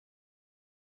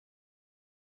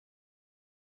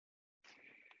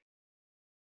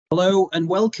Hello and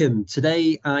welcome.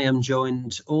 Today I am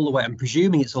joined all the way, I'm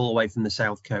presuming it's all the way from the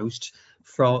South Coast,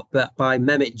 by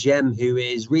Mehmet Cem, who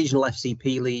is regional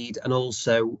FCP lead and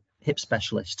also hip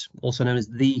specialist, also known as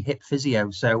the hip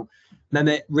physio. So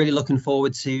Mehmet, really looking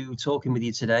forward to talking with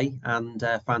you today and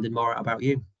finding more out about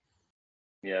you.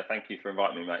 Yeah, thank you for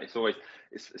inviting me, mate.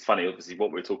 It's funny, obviously,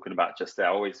 what we were talking about just there.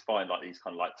 I always find like these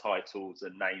kind of like titles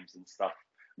and names and stuff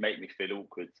make me feel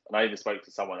awkward. And I even spoke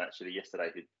to someone actually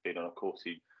yesterday who'd been on a course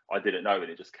who I didn't know, and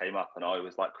it just came up, and I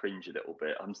was like cringe a little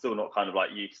bit. I'm still not kind of like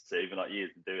used to, even like years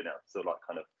of doing it. I still like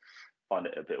kind of find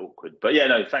it a bit awkward. But yeah,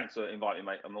 no, thanks for inviting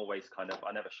me, mate. I'm always I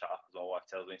never shut up, as my wife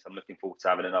tells me. So I'm looking forward to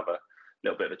having another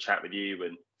little bit of a chat with you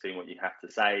and seeing what you have to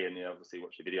say, and obviously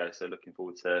watch your video. So looking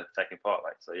forward to taking part,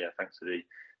 mate. So yeah, thanks for the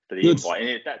Good. invite.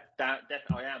 And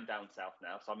I am down south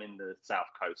now, so I'm in the South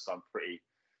Coast. So I'm pretty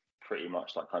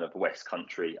much like kind of West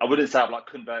Country. I wouldn't say I've like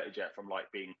converted yet from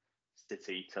like being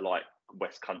city to like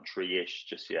West Country-ish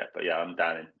just yet, but yeah, I'm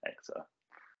down in Exeter.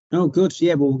 Oh, good.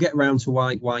 Yeah, well, we'll get around to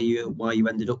why you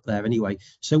ended up there anyway.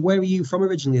 So where are you from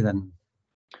originally then?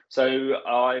 So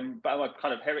my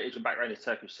kind of heritage and background is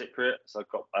Turkish Cypriot. So I've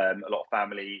got a lot of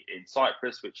family in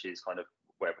Cyprus, which is kind of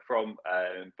where we're from.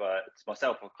 But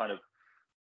myself, I've kind of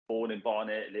born in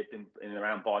Barnet, lived in and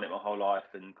around Barnet my whole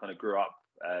life, and kind of grew up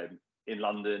in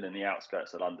London and the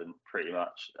outskirts of London pretty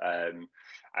much. And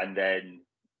then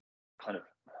kind of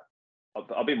I've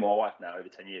been with my wife now over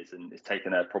 10 years, and it's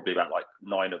taken her probably about like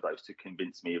 9 of those to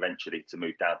convince me eventually to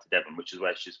move down to Devon, which is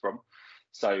where she's from.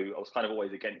 So I was kind of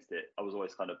always against it. I was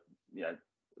always kind of,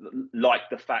 like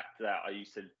the fact that I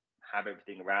used to have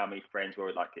everything around me. Friends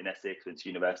were like in Essex, went to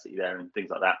university there and things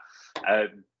like that.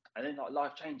 And then like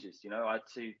life changes, I had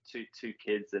two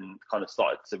kids and kind of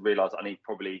started to realize I need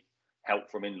probably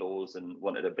help from in-laws and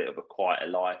wanted a bit of a quieter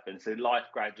life. And so life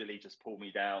gradually just pulled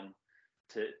me down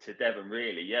to Devon,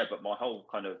 really. Yeah, but my whole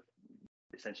kind of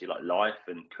essentially like life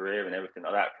and career and everything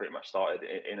like that pretty much started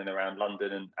in and around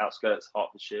London and outskirts,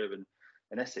 Hertfordshire and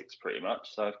Essex pretty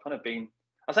much. So I've kind of been,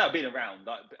 I've been around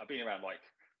like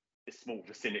this small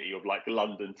vicinity of like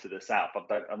London to the south.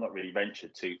 I'm not really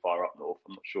ventured too far up north.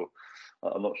 I'm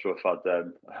not sure if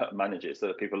I'd manage it.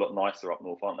 So people are a lot nicer up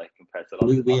north, aren't they, compared to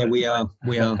London? We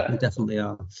definitely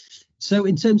are. So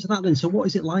in terms of that then, so what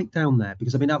is it like down there?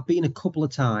 Because I mean, I've been a couple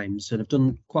of times and I've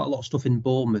done quite a lot of stuff in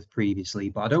Bournemouth previously,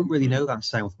 but I don't really know that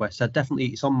southwest. So definitely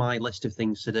it's on my list of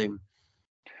things to do.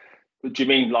 Do you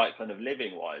mean like kind of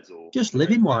living wise, or just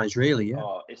living wise, really? Yeah.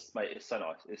 Oh, it's so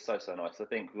nice. It's so nice. I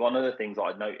think one of the things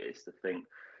I noticed,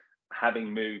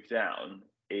 having moved down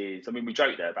is, I mean, we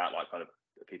joke there about like kind of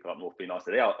people up north being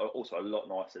nicer. They are also a lot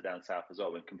nicer down south as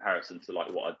well in comparison to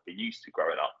like what I've been used to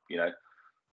growing up.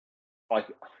 Like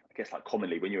I guess like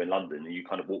commonly when you're in London and you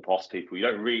kind of walk past people, you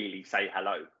don't really say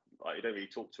hello. Like you don't really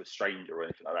talk to a stranger or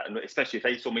anything like that. And especially if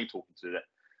they saw me talking to them,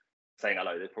 saying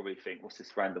hello, they'd probably think, what's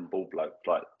this random bald bloke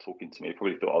like talking to me? They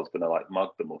probably thought I was going to like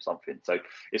mug them or something. So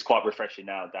it's quite refreshing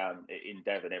now down in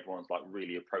Devon. Everyone's like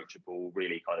really approachable,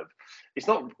 really kind of, it's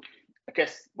not, I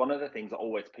guess one of the things that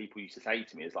always people used to say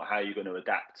to me is like, how are you going to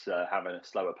adapt to having a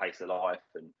slower pace of life?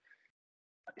 And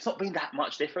it's not been that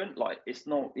much different. Like it's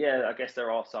not, yeah, I guess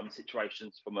there are some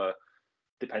situations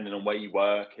depending on where you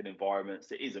work and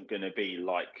environments, it isn't going to be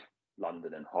like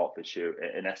London and Hertfordshire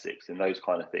and Essex and those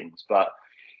kind of things. But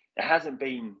it hasn't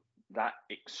been that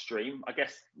extreme. I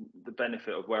guess the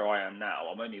benefit of where I am now,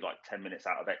 I'm only like 10 minutes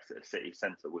out of Exeter city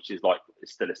centre, which is like,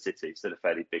 it's still a city, still a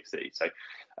fairly big city. So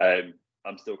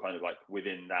I'm still kind of like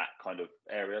within that kind of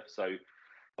area. So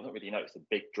I've not really noticed a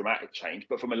big dramatic change.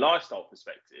 But from a lifestyle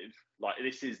perspective, like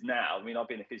this is now, I mean, I've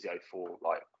been a physio for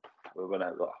like,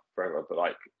 forever, but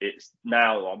like it's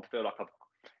now, I feel like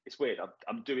it's weird.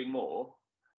 I'm doing more,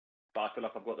 but I feel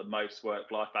like I've got the most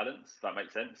work-life balance, if that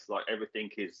makes sense. Like everything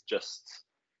is just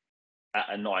at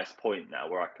a nice point now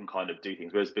where I can kind of do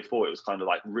things. Whereas before it was kind of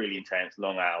like really intense,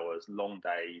 long hours, long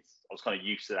days. I was kind of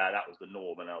used to that. That was the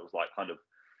norm. And I was like kind of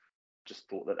just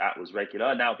thought that was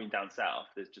regular. Now being down south,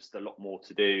 there's just a lot more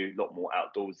to do, a lot more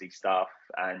outdoorsy stuff.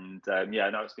 And yeah,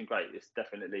 no, it's been great. It's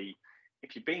definitely,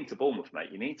 if you've been to Bournemouth, mate,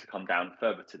 you need to come down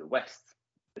further to the west.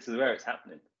 This is where it's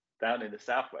happening. Down in the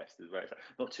southwest is where it's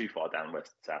not too far down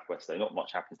west southwest, so not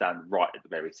much happens down right at the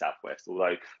very southwest.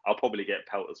 Although I'll probably get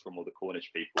pelters from all the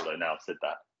Cornish people though now I've said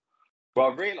that.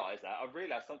 Well, I've realised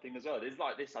something as well. There's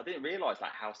like this. I didn't realise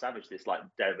like how savage this like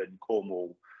Devon,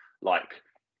 Cornwall, like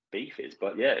beef is.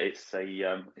 But yeah, it's a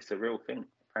real thing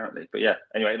apparently. But yeah,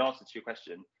 anyway, in answer to your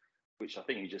question, which I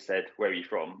think you just said, where are you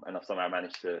from? And I've somehow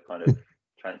managed to kind of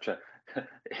make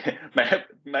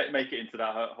it into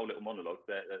that whole little monologue.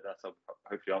 That's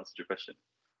hopefully answered your question.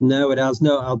 No, it has.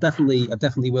 No, I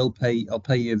definitely will pay. I'll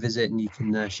pay you a visit, and you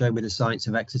can show me the sights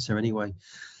of Exeter anyway.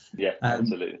 Yeah, Um,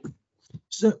 absolutely.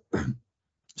 so,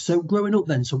 so growing up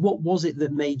then, so what was it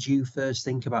that made you first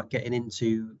think about getting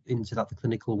into that the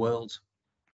clinical world?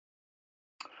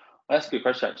 That's a good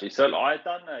question, actually. So like, I'd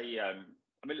done a,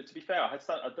 I mean, look, to be fair,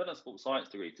 I'd done a sports science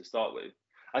degree to start with.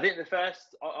 I think the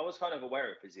first, I was kind of aware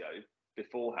of physio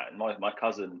beforehand. My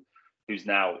cousin, who's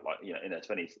now like in her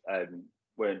 20s,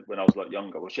 when I was like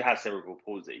younger, well, she has cerebral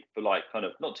palsy, but like kind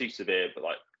of not too severe, but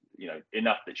like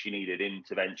enough that she needed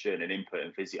intervention and input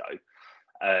in physio.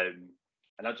 Um,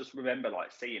 and I just remember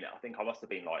like seeing it. I think I must have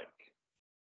been like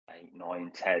 8,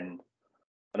 9, 10.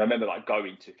 And I remember like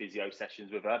going to physio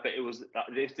sessions with her, but it was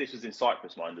this was in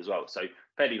Cyprus, mind as well. So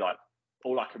fairly like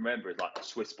all I can remember is like a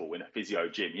Swiss ball in a physio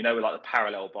gym, with like the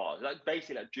parallel bars, like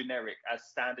basically like generic as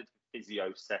standard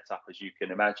physio setup as you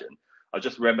can imagine. I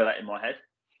just remember that in my head,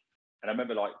 and I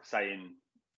remember like trying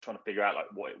to figure out like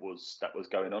what it was that was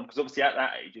going on, because obviously at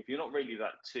that age, if you're not really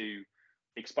that too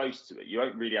exposed to it, you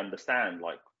don't really understand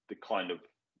like the kind of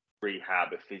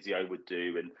rehab a physio would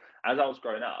do. And as I was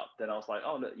growing up, then I was like,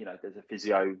 oh look, there's a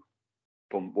physio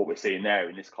from what we're seeing there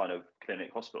in this kind of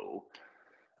clinic hospital.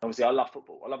 Obviously, I love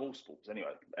football. I love all sports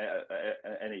anyway,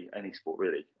 any sport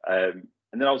really. And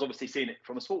then I was obviously seeing it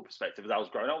from a sport perspective as I was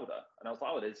growing older, and I was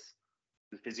like, oh, there's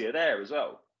physio there as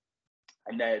well.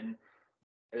 And then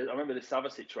I remember this other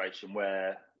situation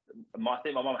where I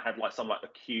think my mum had like some like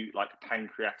acute like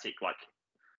pancreatic like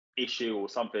issue or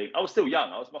something. I was still young.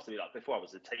 Must have been like before I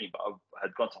was a teen, but I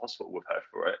had gone to hospital with her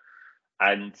for it.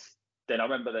 And then I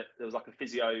remember that there was like a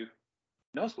physio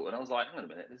in hospital, and I was like, hang on a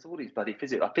minute, there's all these bloody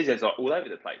physios like all over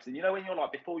the place. And when you're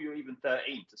like before you're even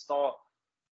 13, to start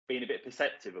being a bit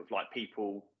perceptive of like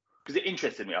people, because it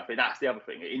interested me. I think that's the other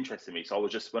thing. It interested me. So I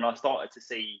was just, when I started to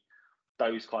see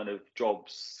those kind of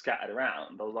jobs scattered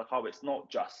around, I was like, oh, it's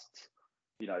not just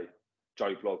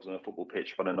Joe Blogs on a football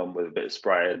pitch running on with a bit of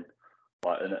spray and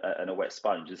like and a wet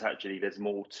sponge. It's actually, there's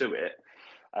more to it.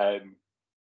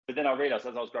 But then I realised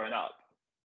as I was growing up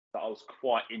that I was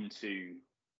quite into,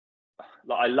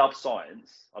 like, I love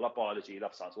science, I love biology,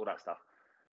 love science, all that stuff.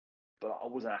 But I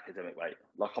wasn't academic, mate.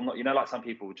 Like I'm not, like some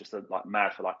people just are like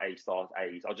mad for like A stars,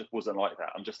 A's. I just wasn't like that.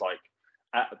 I'm just like,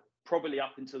 probably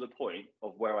up until the point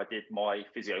of where I did my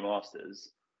physio masters,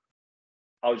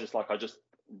 I was just like, I just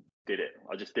did it.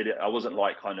 I just did it. I wasn't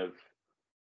like kind of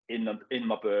in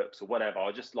my books or whatever.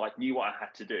 I just like knew what I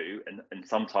had to do, and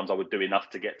sometimes I would do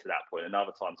enough to get to that point, and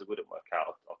other times it wouldn't work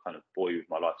out. I'll kind of bore you with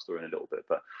my life story in a little bit,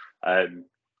 but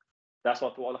that's why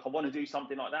I thought, like, I want to do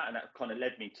something like that, and that kind of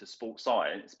led me to sports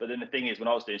science. But then the thing is, when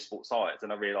I was doing sports science,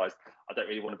 and I realised I don't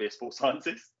really want to be a sports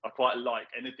scientist. I quite like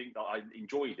anything that I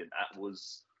enjoyed in that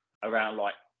was around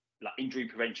like injury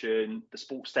prevention. The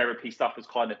sports therapy stuff was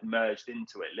kind of merged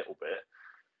into it a little bit.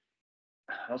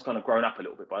 I was kind of grown up a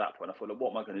little bit by that point. I thought, like,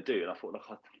 what am I going to do? And I thought, like,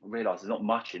 I realised there's not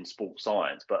much in sports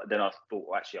science. But then I thought,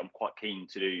 well, actually, I'm quite keen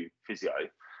to do physio.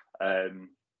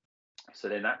 So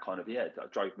then that kind of,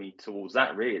 that drove me towards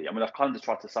that, really. I mean, I've kind of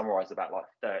tried to summarise about like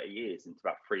 30 years into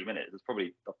about 3 minutes. It's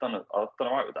probably, I've done all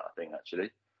right with that, I think, actually.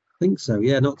 I think so,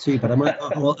 yeah, not too bad.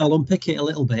 I'll unpick it a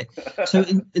little bit. So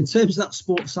in terms of that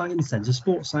sports science then, so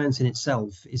sports science in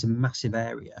itself is a massive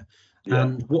area. Yeah.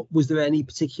 And what was there any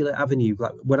particular avenue?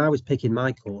 Like when I was picking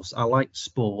my course, I liked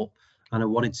sport and I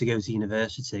wanted to go to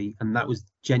university, and that was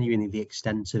genuinely the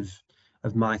extent of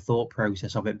my thought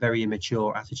process of it. Very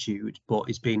immature attitude, but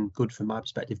it's been good from my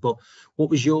perspective. But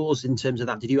what was yours in terms of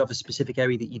that? Did you have a specific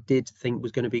area that you did think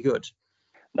was going to be good?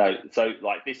 No, so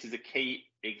like this is a key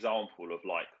example of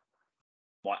like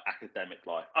my academic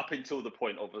life up until the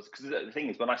point of us, because the thing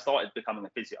is, when I started becoming a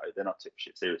physio, then I took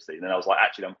shit seriously, and then I was like,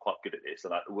 actually, I'm quite good at this,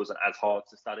 and it wasn't as hard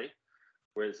to study.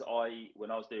 Whereas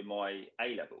when I was doing my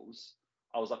A levels,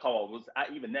 I was like, oh,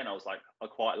 even then I was like, I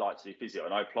quite like to do physio,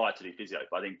 and I applied to do physio,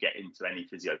 but I didn't get into any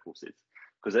physio courses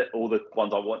because all the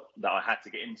ones that I had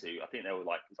to get into, I think they were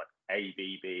like, it was like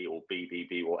ABB or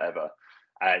BBB or whatever.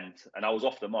 And I was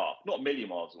off the mark, not a million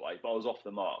miles away, but I was off the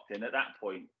mark. And at that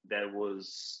point, there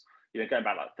was, going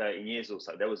back like 13 years or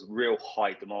so, there was real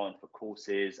high demand for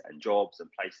courses and jobs and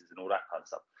places and all that kind of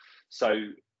stuff. So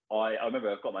I remember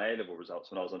I got my A-level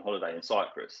results when I was on holiday in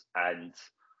Cyprus, and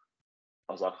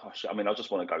I was like, oh shit, I mean, I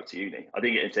just want to go to uni. I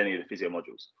didn't get into any of the physio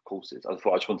modules courses. I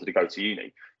thought I just wanted to go to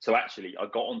uni. So actually, I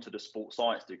got onto the sports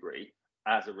science degree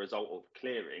as a result of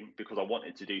clearing, because I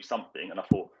wanted to do something. And I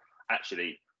thought,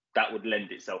 actually, that would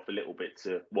lend itself a little bit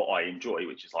to what I enjoy,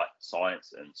 which is like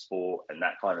science and sport and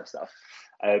that kind of stuff.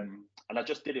 And I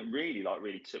just didn't really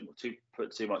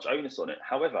put too much onus on it.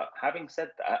 However, having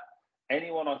said that,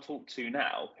 anyone I talk to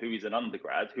now who is an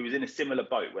undergrad, who is in a similar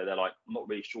boat where they're like, I'm not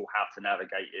really sure how to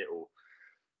navigate it, or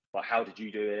like, how did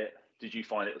you do it? Did you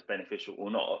find it was beneficial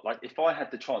or not? Like, if I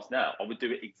had the chance now, I would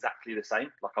do it exactly the same.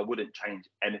 Like, I wouldn't change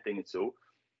anything at all.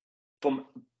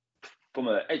 From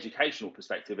an educational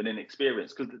perspective and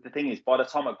inexperience, because the thing is, by the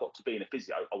time I got to being a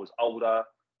physio, I was older.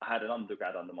 I had an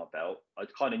undergrad under my belt. I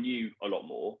kind of knew a lot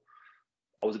more.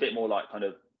 I was a bit more like kind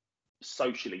of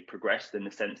socially progressed in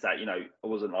the sense that, you know, I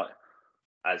wasn't like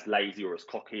as lazy or as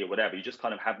cocky or whatever. You just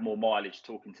kind of have more mileage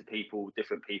talking to people,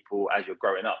 different people as you're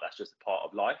growing up. That's just a part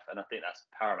of life. And I think that's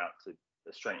paramount to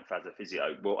the strength as a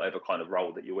physio, whatever kind of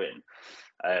role that you're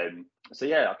in. So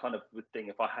yeah, I kind of would think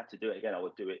if I had to do it again, I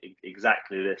would do it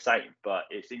exactly the same. But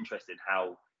it's interesting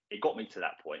how it got me to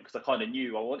that point, because I kind of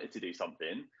knew I wanted to do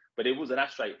something, but it wasn't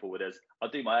as straightforward as I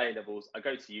do my A levels, I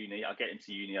go to uni, I get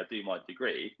into uni, I do my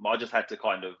degree. I just had to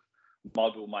kind of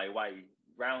model my way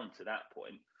round to that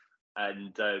point.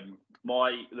 And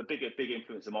the big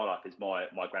influence in my life is my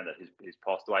granddad, who's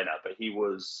passed away now, but he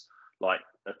was like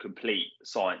a complete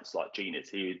science like genius.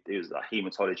 He was a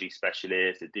hematology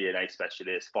specialist, a DNA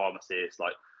specialist, pharmacist,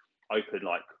 like opened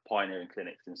like pioneering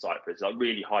clinics in Cyprus, like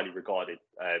really highly regarded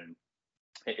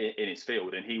in his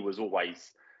field. And he was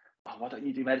always, oh, why don't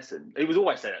you do medicine? He was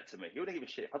always saying that to me. He wouldn't give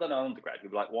a shit. If I don't know undergrad, he'd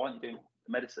be like, why aren't you doing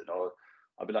medicine? Or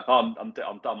I'd be like, oh, I'm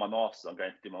done my master's, I'm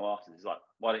going to do my master's. He's like,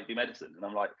 why don't you do medicine? And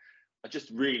I'm like, I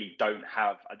just really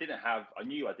I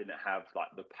knew I didn't have like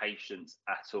the patience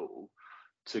at all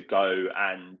to go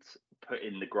and put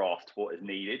in the graft what is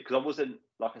needed, because I wasn't,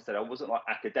 like I said, I wasn't like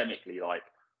academically like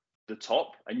the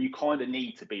top, and you kind of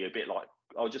need to be a bit like,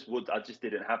 I just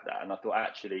didn't have that. And I thought,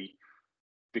 actually,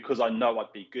 because I know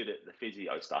I'd be good at the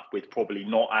physio stuff with probably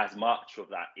not as much of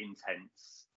that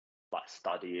intense like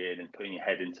studying and putting your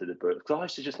head into the book, because I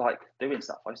used to just like doing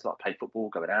stuff. I used to like play football,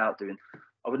 going out, doing,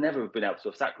 I would never have been able to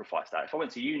have sacrificed that. If I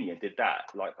went to uni and did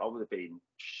that, like I would have been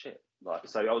shit. Like,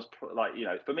 so I was like, you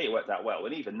know, for me it worked out well.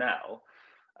 And even now,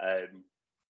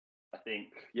 I think,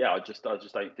 yeah, I just don't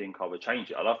think I would change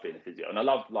it. I love being a physio, and I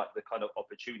love like the kind of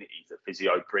opportunities that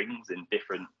physio brings in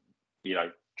different, you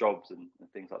know, jobs and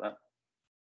things like that.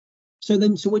 So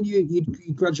when you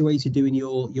graduated doing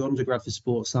your undergrad for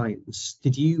sports science,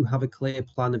 did you have a clear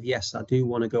plan of, yes, I do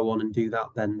want to go on and do that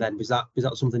then? Was that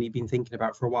something you'd been thinking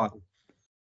about for a while?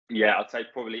 Yeah, I'd say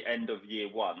probably end of year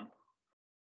one.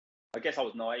 I guess I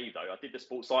was naive though. I did the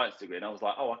sports science degree and I was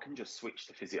like, oh, I can just switch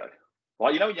to physio.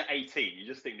 Like, you know, when you're 18, you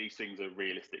just think these things are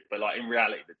realistic, but like in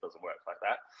reality, it doesn't work like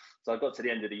that. So I got to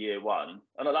the end of the year one,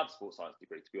 and I love sports science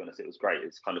degree, to be honest. It was great.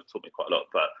 It's kind of taught me quite a lot.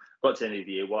 But got to the end of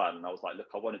the year one, and I was like, look,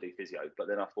 I want to do physio. But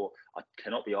then I thought, I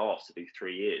cannot be asked to do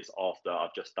 3 years after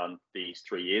I've just done these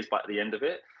 3 years, but at the end of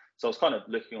it. So I was kind of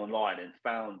looking online and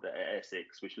found that at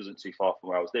Essex, which wasn't too far from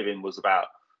where I was living, was about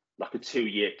like a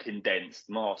 2-year condensed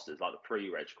master's, like the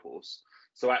pre-reg course.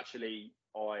 So actually,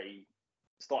 I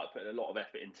started putting a lot of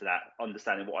effort into that,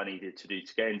 understanding what I needed to do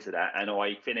to get into that. And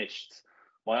I finished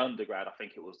my undergrad, I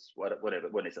think it was whatever,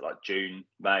 when is it, like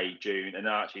May, June, and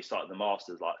then I actually started the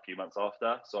master's like a few months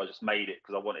after. So I just made it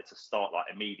because I wanted to start like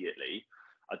immediately.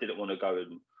 I didn't want to go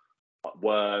and like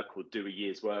work or do a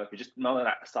year's work. Just none of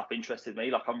that stuff interested me.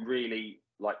 Like, I'm really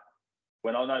like,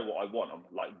 when I know what I want, I'm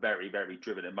like very, very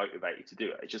driven and motivated to do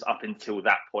it. It's just up until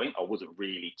that point, I wasn't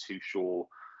really too sure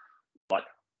like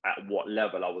at what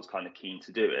level I was kind of keen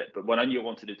to do it. But when I knew I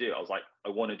wanted to do it, I was like, I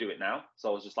want to do it now. So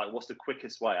I was just like, what's the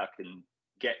quickest way I can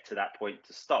get to that point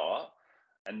to start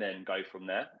and then go from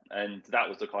there? And that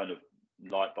was the kind of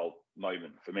light bulb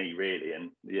moment for me, really. And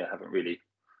yeah, I haven't really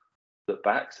looked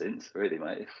back since, really,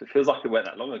 mate. It feels like it went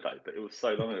that long ago, but it was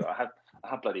so long ago. I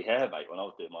had bloody hair, mate, when I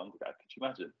was doing my undergrad. Could you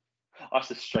imagine? I used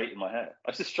to straighten my hair. I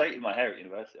used to straighten my hair at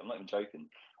university. I'm not even joking.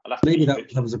 Maybe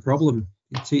that was a problem.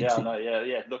 Yeah, I know.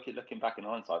 Yeah. Looking back in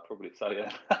hindsight, probably so.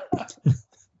 Yeah.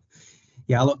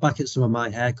 Yeah, I look back at some of my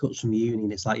haircuts from uni,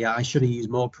 and it's like, yeah, I should have used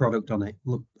more product on it.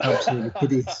 Look absolutely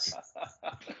hideous.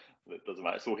 It doesn't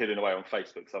matter. It's all hidden away on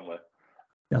Facebook somewhere.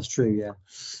 That's true, yeah.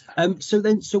 So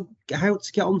how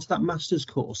to get onto that master's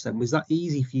course then? Was that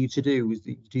easy for you to do?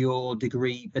 Do your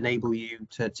degree enable you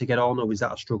to get on, or was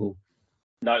that a struggle?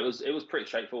 No, it was pretty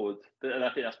straightforward, and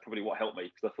I think that's probably what helped me,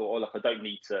 because I thought, oh, look, I don't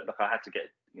need to. Like, I had to get,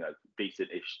 you know,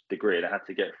 decent-ish degree, and I had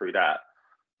to get through that,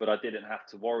 but I didn't have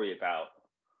to worry about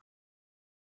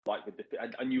like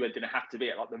I knew I didn't have to be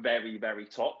at like the very, very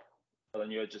top, but I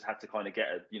knew I just had to kind of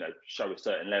show a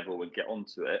certain level and get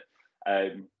onto it.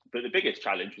 But the biggest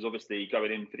challenge was obviously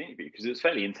going in for the interview, because it was a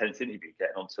fairly intense interview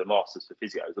getting onto a master's for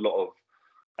physio. There's a lot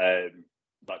of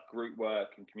like group work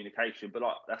and communication, but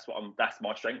like that's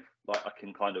my strength. Like, I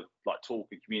can kind of like talk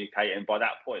and communicate, and by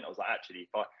that point I was like, actually,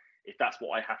 if that's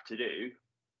what I have to do,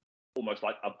 almost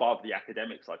like above the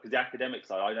academic side, because the academic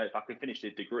side, I know if I can finish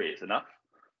the degree, it's enough.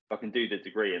 If I can do the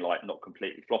degree and like not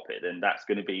completely flop it, then that's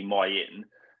going to be my in.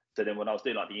 So then when I was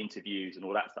doing like the interviews and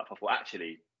all that stuff, I thought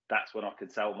actually that's when I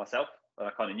could sell myself, and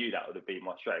I kind of knew that would have been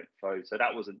my strength. So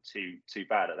that wasn't too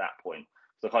bad at that point.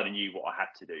 So I kind of knew what I had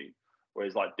to do.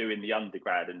 Whereas like doing the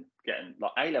undergrad and getting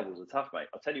like A levels are tough, mate.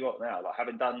 I'll tell you what now, like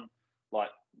having done like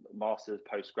masters,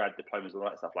 postgrad, diplomas, all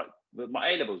that stuff, like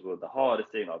my A levels were the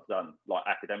hardest thing I've done, like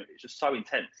academically. It's just so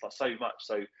intense, like so much.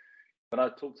 So when I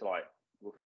talk to like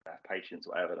patients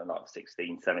or whatever, they're like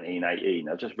 16, 17, 18,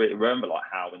 I just remember like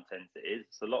how intense it is.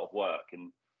 It's a lot of work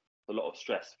and a lot of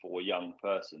stress for a young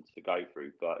person to go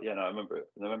through. But yeah, no, I remember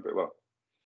it well.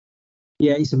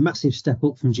 Yeah, it's a massive step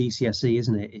up from GCSE,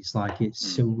 isn't it? It's like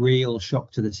it's a real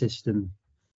shock to the system.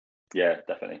 Yeah,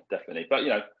 definitely. But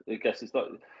I guess it's not.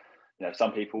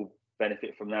 Some people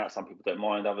benefit from that. Some people don't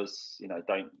mind. Others,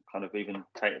 don't kind of even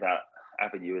take that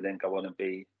avenue and then go on and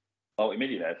be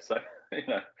multi-millionaires. So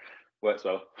works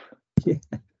well. Yeah.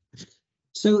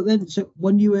 So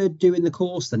when you were doing the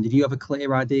course, then did you have a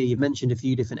clear idea? You mentioned a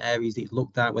few different areas that you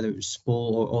looked at, whether it was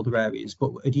sport or other areas.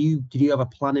 But did you have a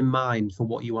plan in mind for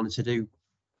what you wanted to do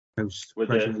post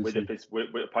graduation?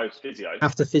 With post physio.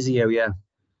 After physio, yeah.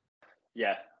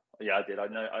 Yeah, I did. I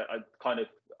know.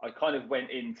 I kind of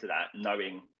went into that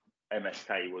knowing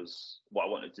MSK was what I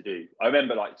wanted to do. I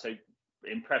remember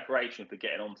in preparation for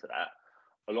getting onto that,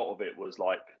 a lot of it was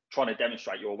like trying to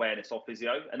demonstrate your awareness of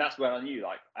physio, and that's when I knew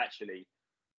actually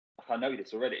I know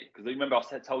this already, because remember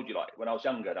I told you when I was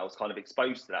younger, I was kind of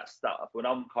exposed to that stuff. When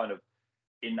I'm kind of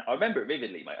I remember it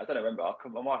vividly, mate. I don't remember.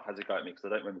 My wife has a go at me because I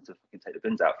don't remember to fucking take the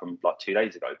bins out from 2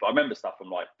 days ago. But I remember stuff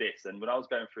from like this, and when I was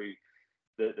going through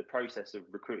the process of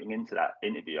recruiting into that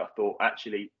interview, I thought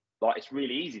actually it's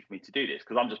really easy for me to do this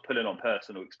because I'm just pulling on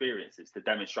personal experiences to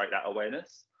demonstrate that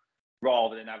awareness,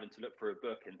 rather than having to look for a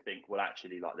book and think, well,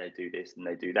 actually, they do this and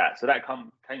they do that. So that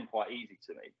came quite easy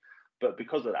to me. But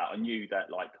because of that, I knew that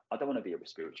I don't want to be a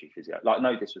respiratory physio.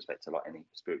 No disrespect to any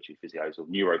respiratory physios or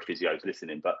neuro physios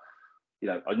listening, but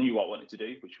I knew what I wanted to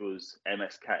do, which was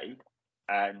MSK.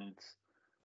 And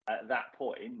at that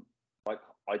point,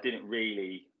 I didn't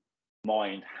really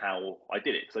mind how I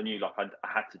did it, because I knew I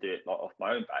had to do it off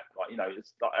my own back.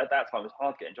 It's at that time it was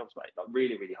hard getting jobs, mate.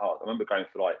 Really, really hard. I remember going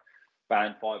for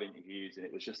band 5 interviews, and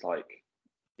it was just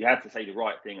you had to say the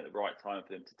right thing at the right time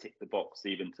for them to tick the box,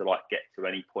 even to get to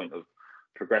any point of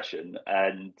progression.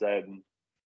 And I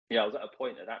was at a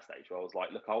point at that stage where I was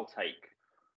like, look, I'll take.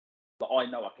 I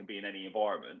know I can be in any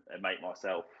environment and make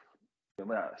myself.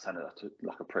 Without sounding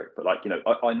like a prick, but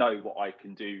I know what I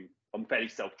can do. I'm fairly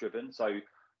self-driven, so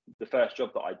the first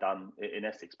job that I'd done in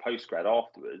Essex post-grad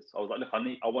afterwards, I was like, look,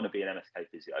 I want to be an MSK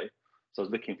physio. So I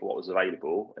was looking for what was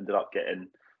available, ended up getting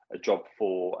a job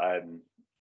for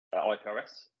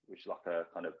IPRS, which is a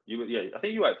kind of, I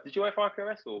think you worked, did you work for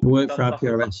IPRS? Or I worked for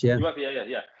IPRS, yeah. You worked,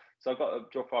 yeah. So I got a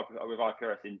job with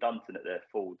IPRS in Dunton at their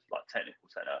Ford technical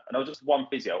centre. And I was just one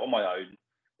physio on my own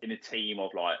in a team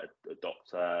of a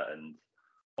doctor and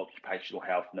occupational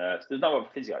health nurse. There's no other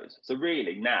physios. So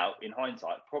really now, in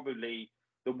hindsight, probably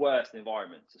the worst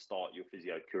environment to start your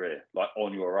physio career,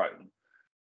 on your own.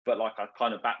 But I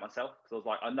kind of backed myself, because I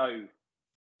was I know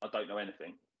I don't know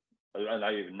anything.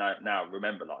 I even now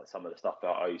remember some of the stuff that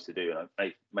I used to do, and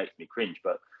it makes me cringe.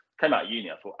 But came out of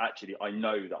uni, I thought actually I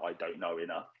know that I don't know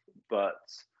enough, but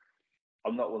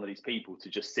I'm not one of these people to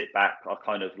just sit back. I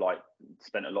kind of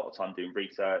spent a lot of time doing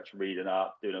research, reading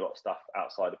up, doing a lot of stuff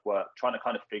outside of work, trying to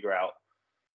kind of figure out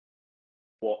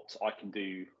what I can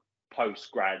do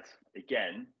post-grad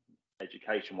again,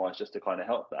 education-wise, just to kind of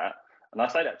help that. And I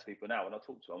say that to people now when I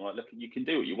talk to them. I'm like, look, you can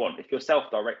do what you want. If you're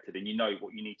self-directed and you know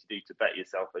what you need to do to better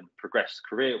yourself and progress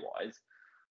career-wise,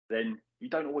 then you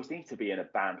don't always need to be in a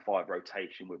band 5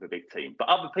 rotation with a big team. But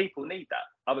other people need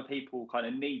that. Other people kind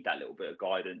of need that little bit of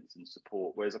guidance and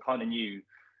support. Whereas I kind of knew,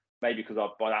 maybe because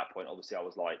by that point, obviously I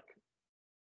was like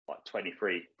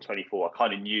 23, 24, I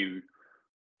kind of knew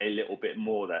a little bit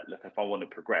more that, look, if I want to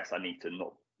progress, I need to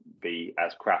not be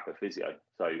as crap a physio.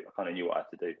 So I kind of knew what I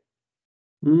had to do.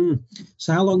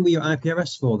 So how long were you at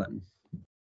IPRS for then?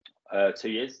 2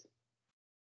 years.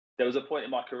 There was a point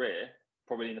in my career,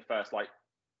 probably in the first I'd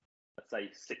say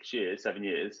 6 years, 7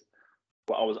 years,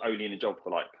 where I was only in a job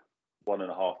for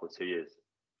 1.5 or 2 years.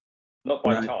 Not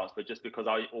by chance, but just because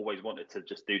I always wanted to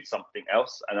just do something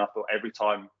else. And I thought every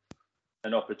time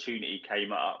an opportunity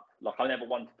came up, I never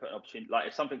wanted to put an opportunity,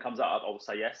 if something comes up, I will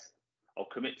say yes, I'll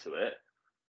commit to it,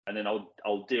 and then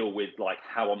I'll deal with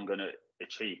how I'm going to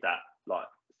achieve that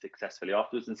successfully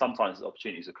afterwards. And sometimes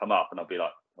opportunities will come up and I'll be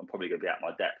I'm probably going to be at my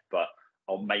depth, but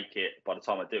I'll make it by the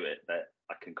time I do it that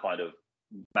I can kind of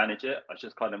manage it. I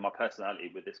just kind of, my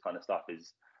personality with this kind of stuff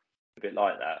is a bit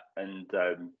like that, and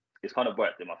it's kind of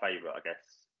worked in my favour, I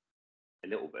guess, a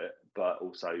little bit. But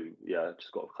also, yeah,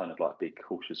 just got to kind of like be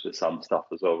cautious with some stuff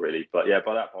as well, really. But yeah,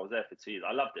 by that point, I was there for 2 years.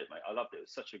 I loved it, mate. I loved it. It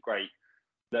was such a great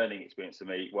learning experience for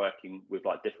me, working with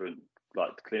like different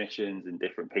like clinicians and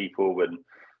different people,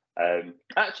 and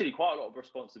actually quite a lot of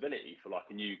responsibility for like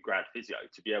a new grad physio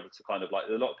to be able to kind of like,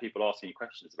 a lot of people asking you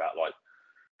questions about like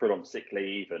put on sick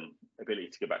leave and ability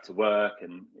to go back to work,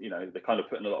 and you know, they're kind of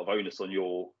putting a lot of onus on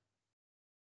your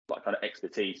like kind of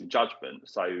expertise and judgment.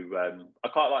 So I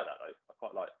quite like that though. I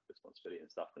quite like responsibility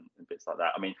and stuff, and bits like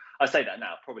that. I mean, I say that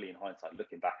now, probably in hindsight,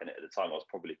 looking back on it at the time, I was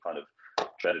probably kind of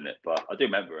dreading it, but I do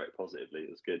remember it positively. It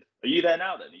was good. Are you there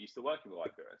now then? Are you still working with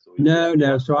IQRS?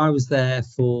 No. So I was there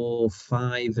for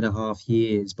 5.5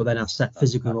 years, but then I set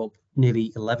physical up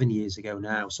nearly 11 years ago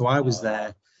now. So I was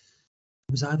there.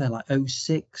 Was I there like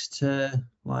 06 to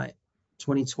like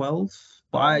 2012?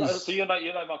 But so you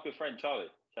know my good friend Charlie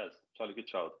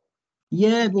Goodchild.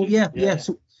 Yeah, well, yeah.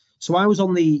 So I was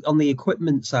on the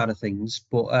equipment side of things,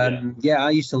 but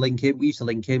I used to link in. We used to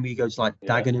link in. We go to like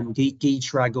Dagenham,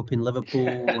 Geetrag up in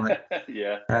Liverpool. Like,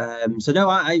 so no,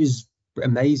 I was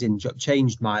amazing.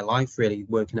 Changed my life really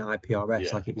working at IPRS.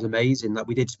 Yeah. Like it was amazing. Like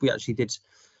we actually did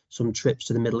some trips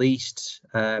to the Middle East.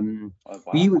 Wow.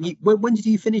 When did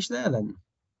you finish there then?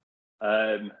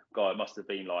 God, it must have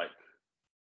been like,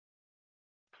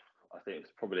 I think it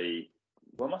was probably,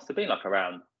 well, it must have been like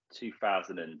around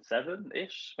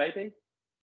 2007-ish, maybe.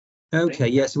 Okay,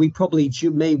 yeah. So we probably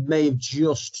may have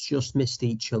just missed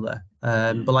each other.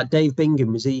 But like Dave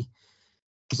Bingham, was he?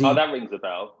 Oh, that rings a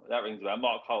bell.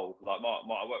 Mark Cole, like Mark,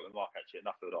 I worked with Mark actually at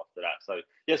Nuffield after that. So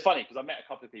yeah, it's funny because I met a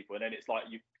couple of people, and then it's like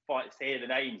you hear the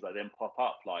names like then pop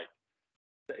up like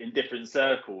in different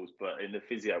circles, but in the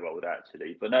physio world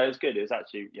actually. But no, it was good. It was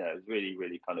actually, you know, it was really,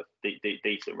 really kind of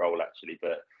decent role actually,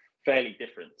 but fairly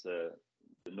different to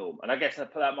the norm. And I guess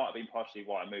that might have been partially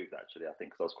why I moved actually. I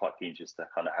think because I was quite keen just to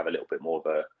kind of have a little bit more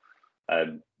of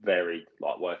a varied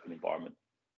like working environment.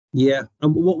 Yeah.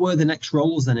 And what were the next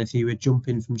roles then if you were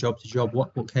jumping from job to job?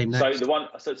 What came next? So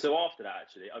after that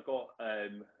actually, I got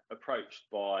approached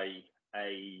by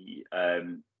it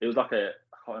was like I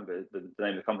can't remember the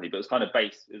name of the company, but it was kind of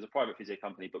based, it was a private physio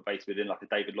company, but based within like a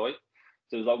David Lloyd.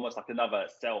 So it was almost like another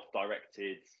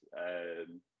self-directed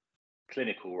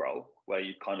clinical role where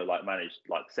you kind of like manage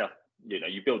like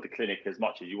you build the clinic as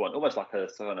much as you want, almost like a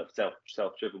kind of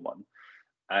self-driven one.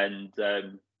 And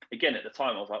again, at the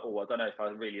time, I was like, I don't know if I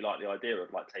really like the idea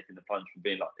of like taking the plunge from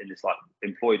being like in this like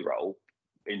employed role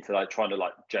into like trying to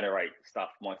like generate stuff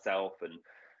myself. And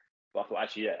but I thought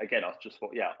actually, again, I just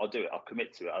thought, I'll do it. I'll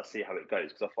commit to it. I'll see how it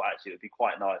goes. Because I thought actually it'd be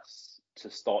quite nice to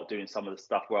start doing some of the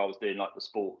stuff where I was doing like the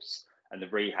sports and the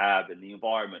rehab, and the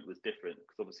environment was different.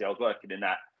 Because obviously I was working in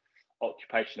that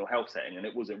occupational health setting, and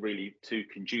it wasn't really too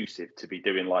conducive to be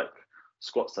doing like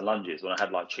squats and lunges when I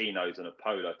had like chinos and a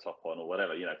polo top on or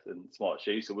whatever, you know, and smart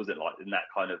shoes. So it wasn't like in that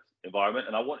kind of environment.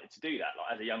 And I wanted to do that.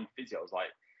 Like as a young physio, I was like,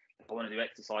 I want to do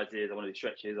exercises, I want to do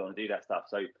stretches, I want to do that stuff.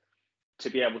 So to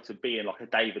be able to be in like a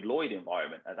David Lloyd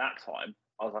environment at that time,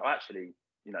 I was like, actually,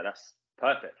 you know, that's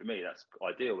perfect for me. That's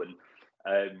ideal. And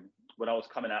when I was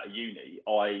coming out of uni,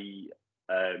 I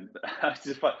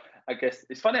guess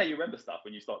it's funny how you remember stuff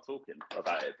when you start talking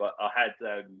about it. But I had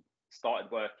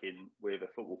started working with a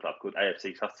football club called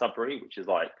AFC Sudbury, which is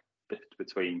like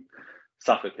between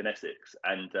Suffolk and Essex.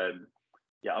 And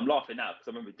I'm laughing now because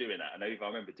I remember doing that. And I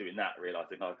remember doing that,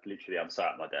 realizing I'm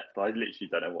sat at my desk, but I literally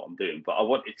don't know what I'm doing. But I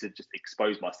wanted to just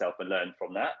expose myself and learn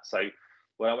from that. So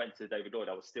when I went to David Lloyd,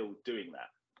 I was still doing that.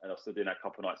 And I was still doing that a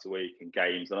couple of nights a week and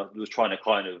games. And I was trying to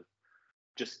kind of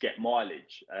just get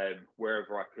mileage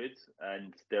wherever I could.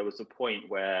 And there was a point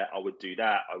where I would do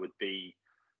that. I would be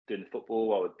doing the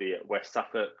football. I would be at West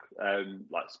Suffolk,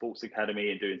 like Sports Academy,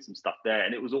 and doing some stuff there.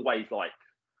 And it was always like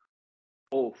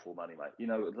awful money, mate. You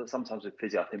know, sometimes with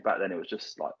physio, I think back then it was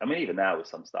just like, I mean, even now with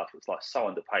some stuff, it's like so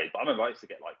underpaid. But I remember I used to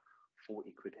get like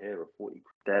 40 quid here or 40 quid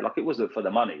there. Like it wasn't for the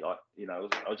money. Like, you know,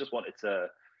 I just wanted to,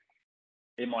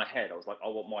 in my head, I was like, I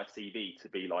want my CV to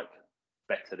be like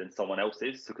better than someone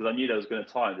else's. Because I knew there's going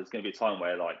to be a time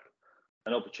where like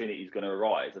an opportunity is going to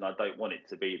arise. And I don't want it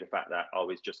to be the fact that,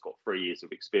 he's just got 3 years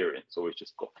of experience or he's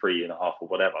just got 3.5 or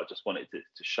whatever. I just wanted to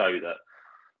show that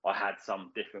I had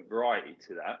some different variety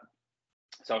to that.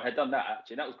 So I had done that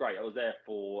actually, and that was great. I was there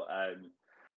for,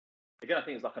 again, I think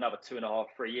it was like another 2.5,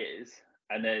 3 years.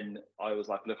 And then I was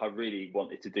like, look, I really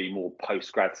wanted to do more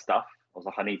post-grad stuff. I was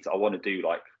like, I want to do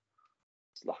like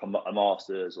a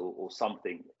master's or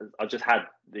something. I just had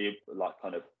the like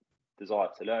kind of desire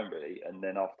to learn really. And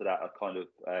then after that, I kind of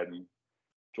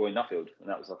joined Nuffield, and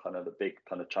that was a kind of the big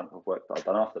kind of chunk of work that I've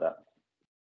done after that.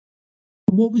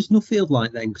 What was Nuffield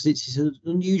like then? Because it's an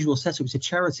unusual setup. It's a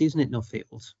charity, isn't it,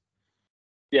 Nuffield?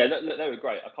 Yeah, they were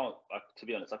great. To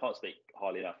be honest, I can't speak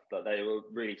highly enough, but they were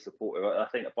really supportive. I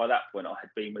think by that point I had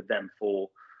been with them for,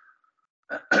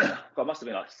 God, it must have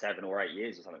been like 7 or 8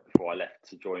 years or something before I left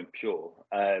to join Pure.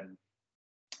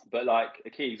 But like a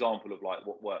key example of like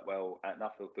what worked well at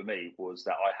Nuffield for me was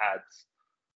that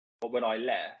when I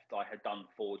left, I had done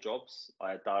 4 jobs.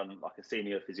 I had done like a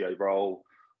senior physio role.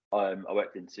 I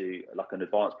worked into like an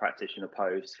advanced practitioner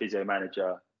post, physio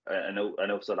manager, and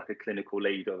also like a clinical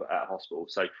lead at a hospital.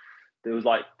 So there was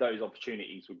like those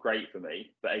opportunities were great for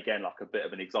me. But again, like a bit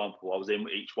of an example, I was in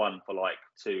each one for like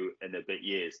 2 and a bit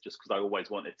years, just because I always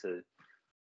wanted to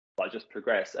like just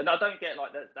progress. And I don't get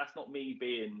like that. That's not me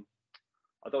being.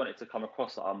 I don't want it to come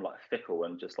across that I'm like fickle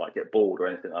and just like get bored or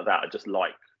anything like that. I just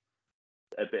like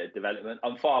a bit of development.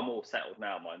 I'm far more settled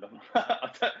now, mind.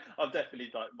 I'm definitely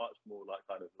like much more like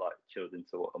kind of like chilled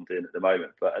into what I'm doing at the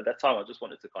moment. But at that time, I just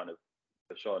wanted to kind of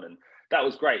push on, and that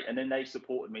was great. And then they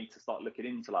supported me to start looking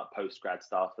into like post grad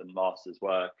stuff and masters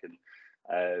work, and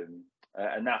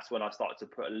that's when I started to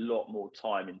put a lot more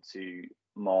time into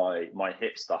my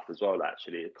hip stuff as well.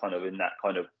 Actually, kind of in that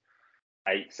kind of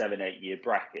 8 year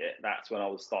bracket, that's when I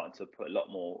was starting to put a lot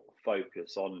more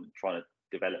focus on trying to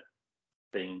develop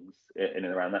things in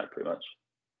and around that pretty much.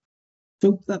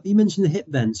 So you mentioned the hip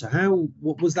then. So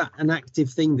what was that an active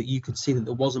thing that you could see that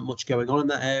there wasn't much going on in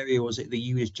that area, or was it that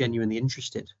you was genuinely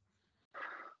interested?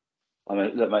 I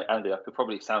mean, look, mate, Andy, I could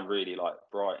probably sound really like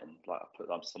bright and like I put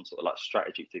some sort of like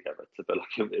strategy together but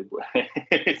like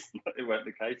it weren't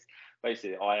the case.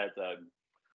 Basically, I had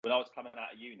when I was coming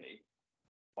out of uni,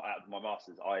 out of my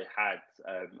masters, I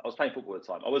was playing football at the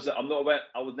time. I was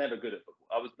never good at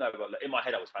football. In my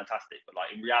head I was fantastic, but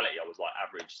like in reality I was like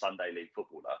average Sunday league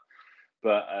footballer.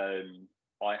 But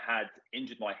I had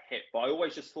injured my hip, but I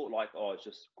always just thought like, oh, it's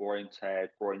just groin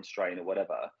tear, groin strain or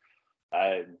whatever.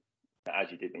 As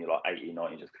you did when you're like 18,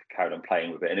 19, just carried on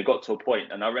playing with it. And it got to a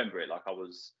point, and I remember it like I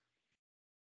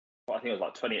think I was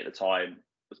like 20 at the time,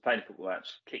 was playing a football match,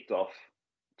 kicked off,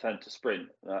 turned to sprint,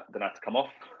 then I had to come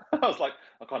off. I was like,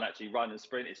 I can't actually run and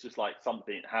sprint. It's just like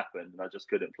something happened and I just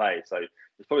couldn't play. So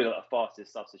it's probably like the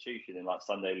fastest substitution in like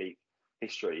Sunday league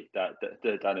history that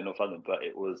down in North London. But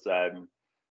it was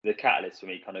the catalyst for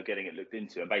me kind of getting it looked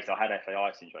into. And basically I had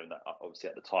FAI syndrome. That obviously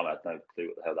at the time I had no clue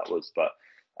what the hell that was, but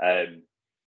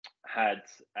had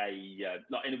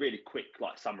like in a really quick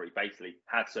like summary, basically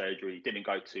had surgery, didn't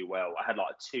go too well. I had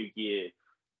like a 2-year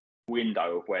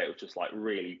window of where it was just like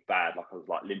really bad. Like I was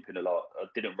like limping a lot. I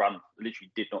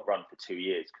literally did not run for 2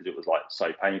 years because it was like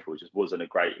so painful. It just wasn't a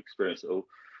great experience at all.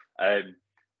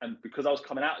 And because I was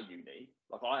coming out of uni,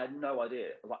 like I had no idea.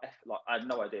 I had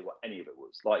no idea what any of it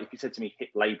was. Like if you said to me hip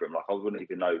labrum, like I wouldn't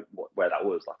even know where that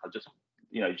was. Like I just,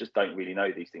 just don't really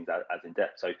know these things as in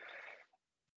depth. So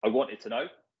I wanted to know.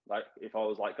 Like if I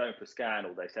was like going for a scan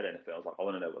or they said anything, I was like, I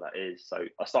want to know what that is. So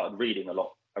I started reading a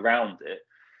lot around it.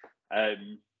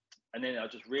 And then I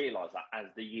just realised that as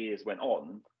the years went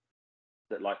on,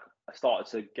 that like I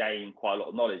started to gain quite a lot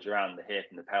of knowledge around the hip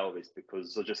and the pelvis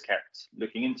because I just kept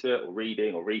looking into it or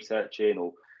reading or researching,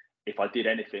 or if I did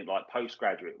anything like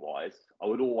postgraduate wise, I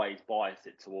would always bias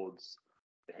it towards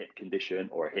a hip condition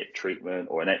or a hip treatment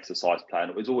or an exercise plan.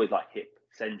 It was always like hip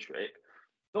centric.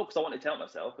 Not because I wanted to help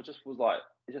myself, I just was like,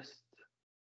 it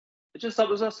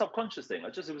was a subconscious thing. I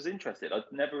was interested. I'd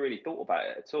never really thought about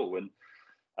it at all. And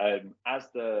as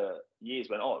the years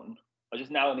went on, I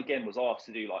just now and again was asked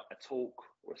to do like a talk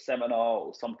or a seminar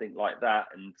or something like that.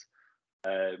 And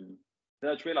then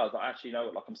I just realised I actually know,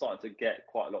 like I'm starting to get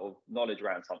quite a lot of knowledge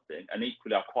around something. And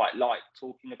equally, I quite like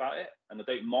talking about it. And I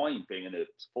don't mind being in a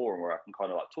forum where I can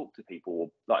kind of like talk to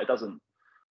people. Like it doesn't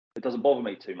bother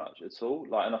me too much at all.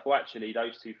 Like, and I thought actually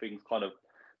those two things kind of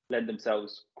lend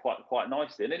themselves quite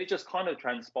nicely, and then it just kind of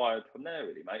transpired from there,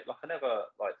 really, mate. Like I never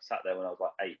like sat there when I was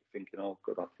like 8 thinking, oh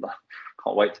god, I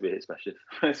can't wait to be a hip specialist.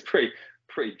 It's pretty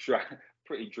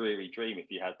dreary dream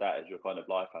if you had that as your kind of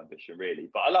life ambition, really.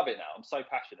 But I love it now. I'm so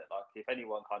passionate. Like if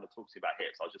anyone kind of talks to me about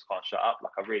hips, I just can't shut up.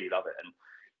 Like I really love it, and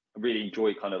I really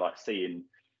enjoy kind of like seeing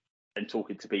and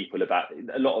talking to people about it.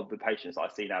 A lot of the patients that I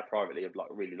see now privately have like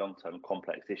really long-term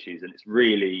complex issues, and it's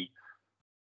really.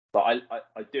 But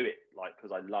I do it like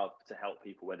because I love to help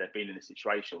people when they've been in a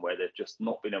situation where they've just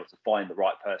not been able to find the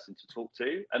right person to talk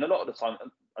to. And a lot of the time,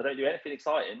 I don't do anything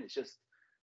exciting. It's just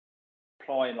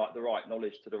applying like the right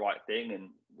knowledge to the right thing.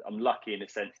 And I'm lucky in the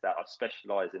sense that I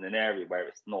specialise in an area where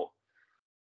it's not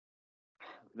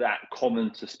that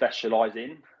common to specialise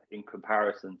in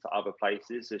comparison to other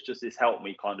places. So it's helped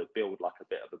me kind of build like a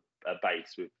bit of a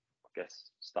base with guess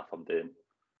stuff I'm doing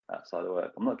outside of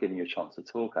work. I'm not giving you a chance to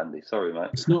talk, Andy. Sorry, mate.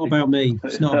 It's not about me.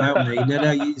 It's not about me. No,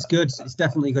 it's good. It's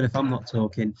definitely good if I'm not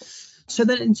talking. So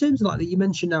then, in terms of like you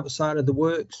mentioned outside of the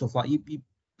work stuff, like you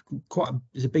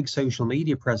there's a big social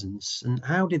media presence, and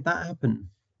how did that happen?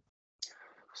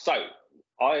 So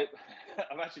I've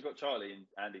actually got Charlie and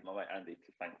Andy, my mate Andy,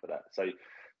 to thank for that. So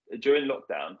during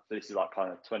lockdown, so this is like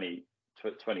kind of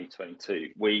 2022,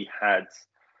 we had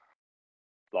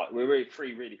we were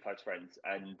three really close friends,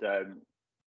 and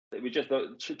we just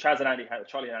Charlie and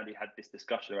Andy had this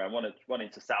discussion around wanting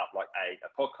to set up like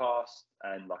a podcast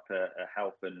and like a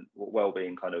health and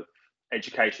well-being kind of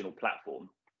educational platform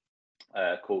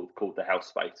called the Health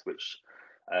Space, which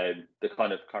they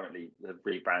kind of currently have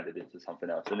rebranded into something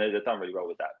else, and they've done really well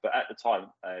with that. But at the time,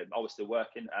 I was still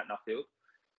working at Nuffield,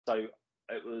 so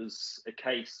it was a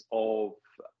case of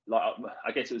like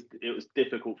I guess it was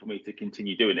difficult for me to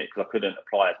continue doing it because I couldn't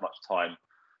apply as much time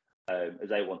as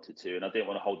they wanted to, and I didn't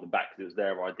want to hold them back because it was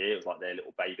their idea. It was like their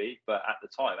little baby. But at the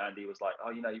time, Andy was like,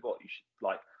 "Oh, you know what? You should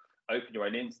like open your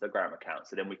own Instagram account,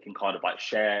 so then we can kind of like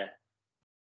share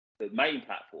the main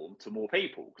platform to more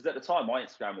people." Because at the time, my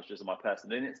Instagram was just my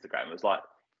personal Instagram. It was like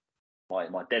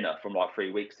my dinner from like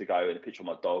 3 weeks ago and a picture of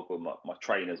my dog or my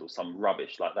trainers or some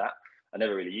rubbish like that. I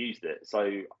never really used it,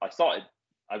 so I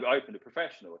opened a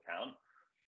professional account.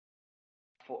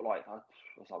 I thought like I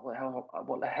was like,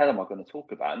 what the hell am I going to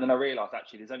talk about? And then I realised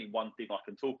actually there's only one thing I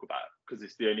can talk about because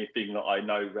it's the only thing that I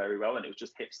know very well, and it was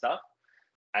just hip stuff.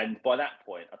 And by that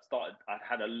point, I'd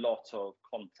had a lot of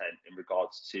content in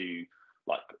regards to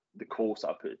like the course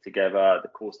I put together, the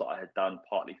course that I had done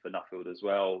partly for Nuffield as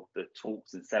well, the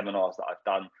talks and seminars that I've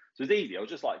done. So it was easy. I was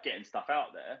just like getting stuff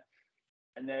out there.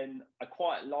 And then I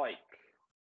quite like,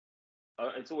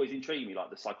 it's always intrigued me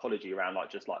like the psychology around like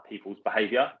just like people's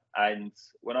behavior. And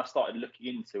when I started looking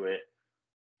into it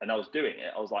and I was doing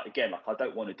it, I was like, again, like I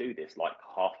don't want to do this like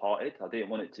half-hearted. I didn't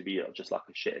want it to be just like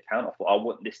a shit account. I thought I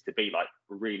want this to be like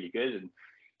really good. And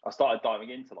I started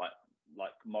diving into like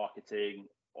marketing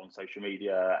on social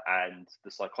media and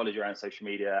the psychology around social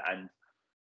media. And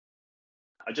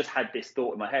I just had this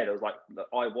thought in my head. I was like,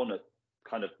 I want to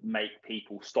kind of make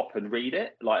people stop and read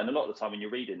it. Like, and a lot of the time when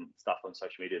you're reading stuff on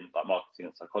social media and like marketing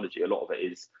and psychology, a lot of it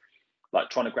is like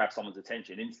trying to grab someone's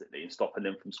attention instantly and stopping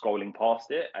them from scrolling past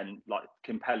it and like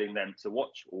compelling them to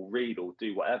watch or read or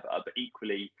do whatever. But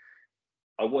equally,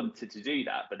 I wanted to do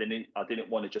that, but then I didn't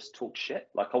want to just talk shit.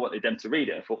 Like I wanted them to read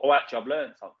it and thought, oh, actually, I've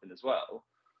learned something as well.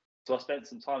 So I spent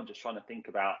some time just trying to think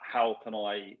about how can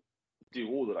I do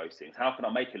all of those things? How can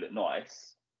I make it look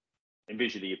nice and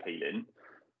visually appealing?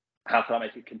 How can I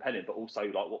make it compelling, but also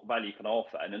like what value can I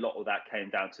offer? And a lot of that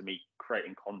came down to me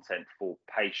creating content for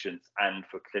patients and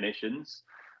for clinicians.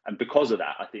 And because of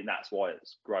that, I think that's why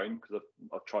it's grown, because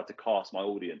I've tried to cast my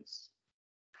audience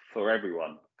for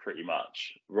everyone pretty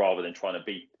much, rather than trying to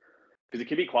be, because it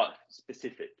can be quite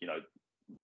specific, you know,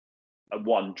 a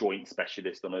one joint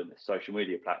specialist on a social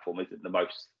media platform isn't the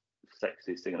most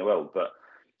sexiest thing in the world, but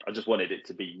I just wanted it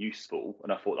to be useful.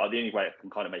 And I thought like, the only way I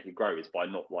can kind of make it grow is by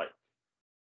not like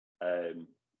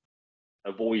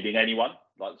avoiding anyone.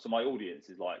 Like, so my audience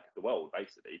is like the world,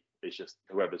 basically. It's just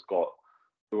whoever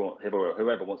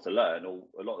wants to learn, or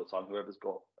a lot of the time whoever's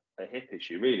got a hip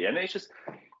issue, really. And it's just,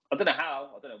 I don't know how,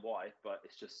 I don't know why, but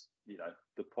it's just, you know,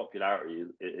 the popularity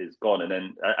is gone. And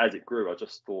then as it grew, I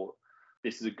just thought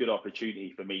this is a good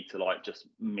opportunity for me to like just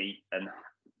meet and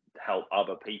help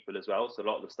other people as well. So a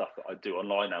lot of the stuff that I do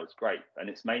online now is great, and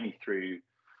it's mainly through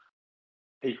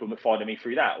people finding me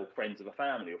through that, or friends of a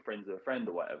family, or friends of a friend,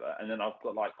 or whatever. And then I've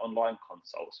got like online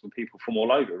consults from people from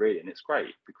all over, really, and it's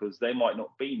great because they might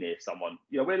not be near someone.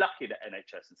 You know, we're lucky that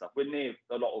NHS and stuff, we're near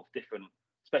a lot of different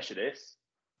specialists.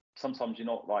 Sometimes you're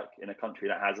not like in a country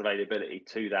that has availability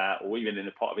to that, or even in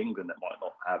a part of England that might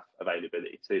not have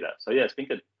availability to that. So yeah, it's been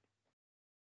good.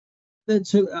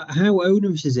 So how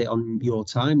onerous is it on your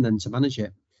time then to manage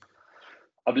it?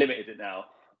 I've limited it now.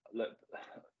 Look,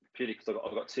 purely because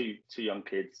I've got two young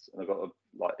kids, and I've got a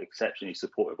like exceptionally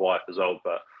supportive wife as well.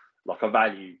 But like I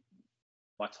value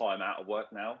my time out of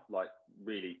work now, like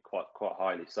really quite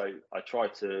highly. So I try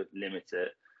to limit it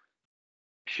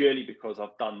purely because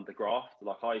I've done the graft.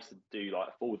 Like I used to do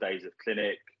like 4 days of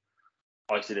clinic.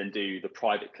 I used to then do the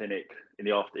private clinic in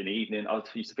the evening. I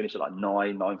used to finish at like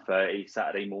 9:30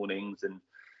 Saturday mornings, and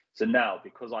so now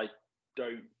because I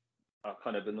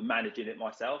kind of been managing it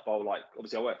myself, I'll like,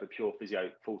 obviously I work for Pure Physio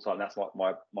full time. That's like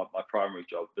my primary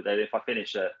job. But then if I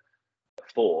finish at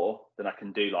 4, then I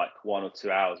can do like 1 or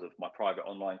 2 hours of my private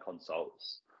online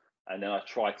consults. And then I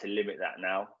try to limit that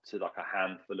now to like a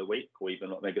handful a week, or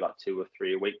even maybe like 2 or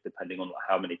 3 a week, depending on like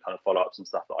how many kind of follow-ups and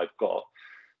stuff that I've got.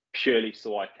 purely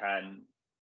so I can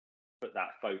put that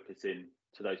focus in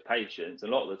to those patients. A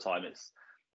lot of the time it's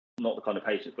not the kind of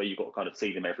patients where you've got to kind of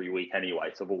see them every week anyway.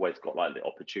 So I've always got like the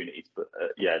opportunities, but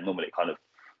normally it kind of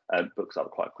books up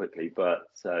quite quickly. But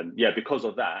because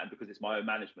of that, and because it's my own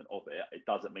management of it, it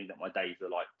doesn't mean that my days are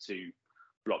like too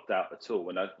blocked out at all.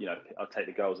 And I take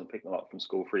the girls and pick them up from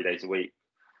school 3 days a week.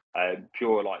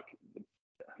 Pure, like,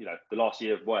 the last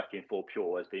year of working for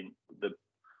Pure has been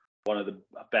one of the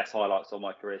best highlights of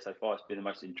my career so far. It's been the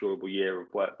most enjoyable year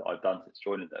of work that I've done since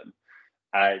joining them.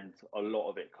 And a lot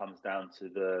of it comes down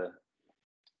to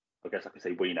I guess I could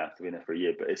say we now have been there for a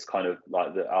year, but it's kind of like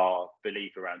our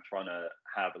belief around trying to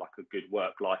have like a good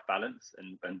work-life balance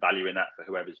and valuing that for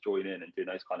whoever's joining and doing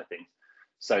those kind of things.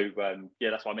 So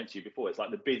that's why I mentioned you before. It's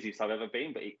like the busiest I've ever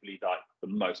been, but equally like the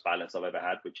most balance I've ever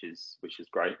had, which is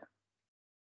great.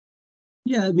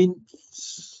 Yeah, I mean,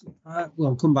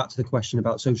 I'll come back to the question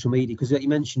about social media, because you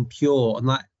mentioned Pure, and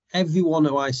like everyone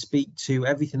who I speak to,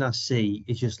 everything I see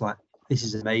is just like, this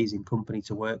is an amazing company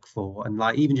to work for. And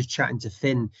like even just chatting to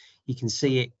Finn, you can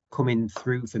see it coming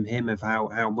through from him of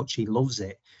how much he loves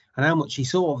it and how much he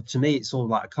to me, it's sort of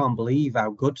like, I can't believe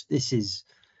how good this is.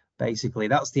 Basically,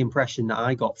 that's the impression that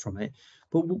I got from it.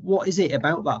 But what is it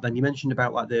about that then? You mentioned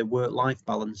about like the work-life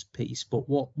balance piece, but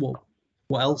what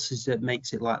else is that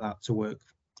makes it like that to work?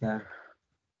 Yeah.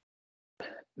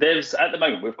 There's, at the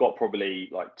moment, we've got probably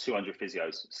like 200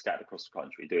 physios scattered across the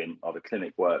country doing either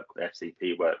clinic work,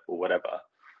 FCP work, or whatever.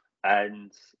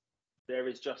 And there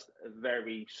is just a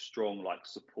very strong like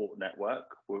support network,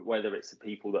 whether it's the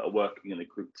people that are working in a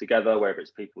group together, whether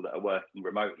it's people that are working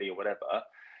remotely or whatever.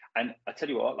 And I tell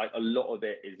you what, like a lot of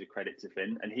it is a credit to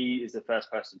Finn, and he is the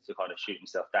first person to kind of shoot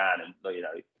himself down and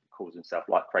calls himself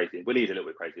like crazy. Well, he's a little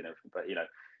bit crazy and everything, but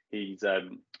he's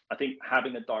I think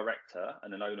having a director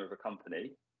and an owner of a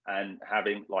company and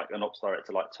having like an ops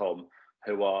director like Tom,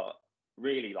 who are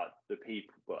really like the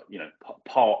people,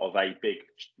 part of a big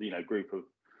group of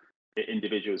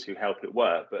individuals who help it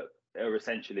work, but are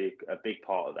essentially a big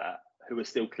part of that, who are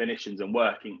still clinicians and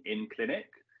working in clinic,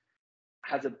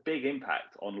 has a big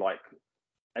impact on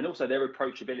and also their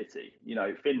approachability.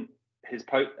 Finn,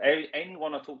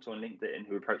 anyone I talk to on LinkedIn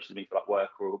who approaches me for like work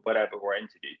or whatever or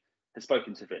interview has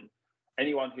spoken to Finn.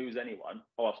 Anyone who's anyone,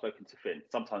 I've spoken to Finn.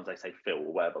 Sometimes they say Phil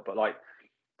or whatever, but like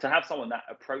to have someone that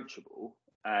approachable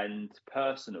and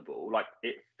personable, like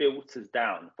it filters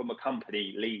down from a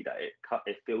company leader.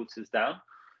 It filters down,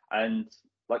 and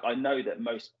like I know that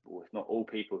most, or if not all,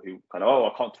 people who kind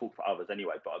of I can't talk for others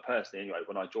anyway, but I personally anyway,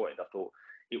 when I joined, I thought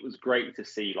it was great to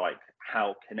see like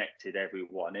how connected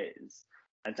everyone is,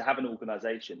 and to have an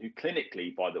organisation who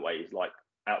clinically, by the way, is like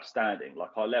outstanding. Like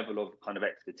our level of kind of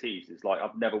expertise is like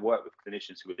I've never worked with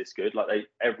clinicians who are this good. Like they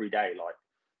every day, like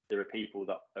there are people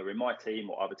that are in my team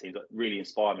or other teams that really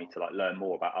inspire me to like learn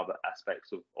more about other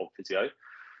aspects of physio.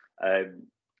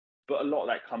 But a lot of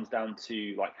that comes down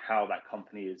to like how that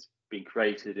company is being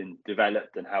created and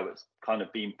developed and how it's kind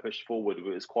of being pushed forward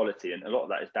with its quality. And a lot of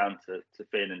that is down to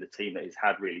Finn and the team that he's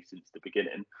had really since the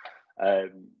beginning.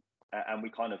 And we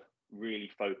kind of really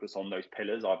focus on those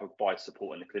pillars, either by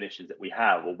supporting the clinicians that we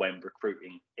have or when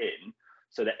recruiting in,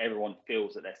 so that everyone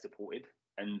feels that they're supported.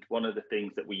 And one of the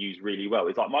things that we use really well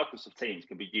is like Microsoft Teams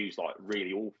can be used like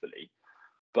really awfully.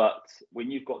 But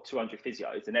when you've got 200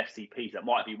 physios and FCPs that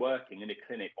might be working in a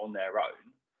clinic on their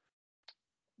own,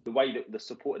 the way that the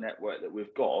support network that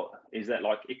we've got is that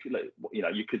like, if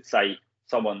you could say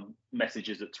someone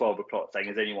messages at 12 o'clock saying,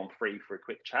 is anyone free for a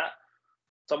quick chat?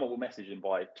 Someone will message them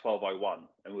by 12:01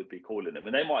 and would be calling them.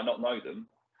 And they might not know them,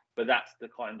 but that's the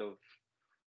kind of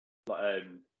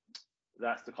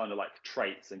like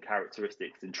traits and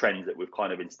characteristics and trends that we've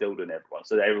kind of instilled in everyone,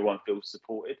 so that everyone feels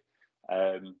supported.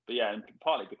 But yeah, and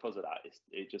partly because of that,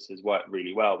 it just has worked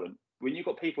really well. And when you've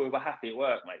got people who are happy at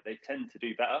work, mate, they tend to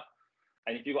do better.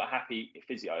 And if you've got a happy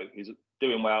physio who's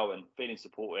doing well and feeling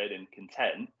supported and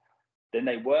content, then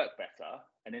they work better.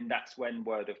 And then that's when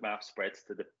word of mouth spreads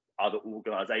to the other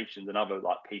organisations and other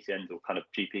like PCNs or kind of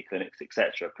GP clinics,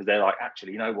 etc. Because they're like,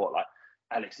 actually, you know what, like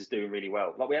Alex is doing really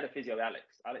well. Like we had a physio,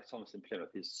 Alex Thomas in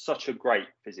Plymouth is such a great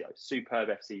physio, superb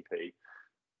FCP.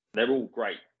 They're all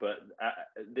great, but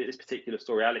this particular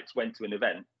story, Alex went to an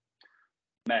event,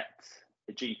 met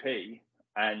a GP,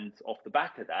 and off the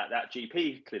back of that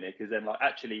GP clinic is then like,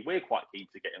 actually, we're quite keen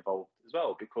to get involved as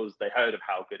well, because they heard of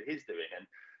how good he's doing. And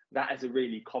that is a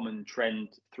really common trend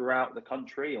throughout the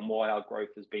country, and why our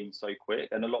growth has been so quick.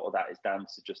 And a lot of that is down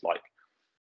to just like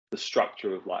the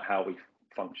structure of like how we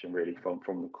function really from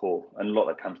the core. And a lot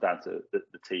of that comes down to the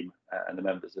team and the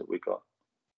members that we've got.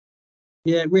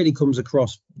 Yeah, it really comes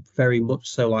across very much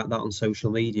so like that on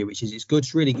social media, which is it's good.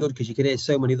 It's really good because you can hear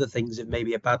so many other things that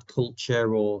maybe a bad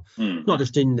culture or Mm. not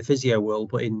just in the physio world,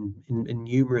 but in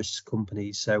numerous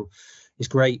companies. So it's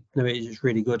great. No, it's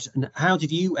really good. And how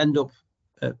did you end up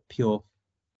at Pure?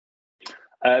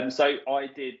 So I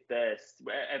did this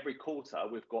every quarter.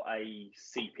 We've got a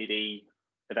CPD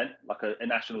event, like a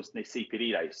national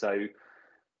CPD day. So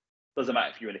doesn't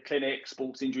matter if you're in a clinic,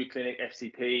 sports injury clinic,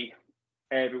 FCP.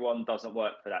 Everyone doesn't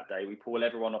work for that day. We pull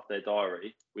everyone off their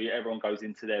diary. Everyone goes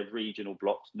into their regional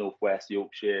blocks: Northwest,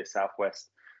 Yorkshire,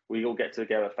 Southwest. We all get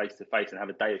together face to face and have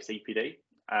a day of CPD.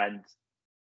 And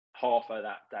half of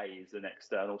that day is an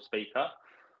external speaker.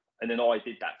 And then I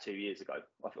did that 2 years ago.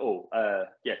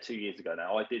 2 years ago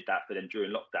now. I did that for them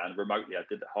during lockdown remotely. I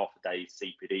did half a day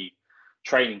CPD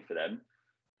training for them,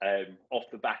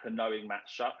 off the back of knowing Matt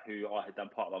Shutt, who I had done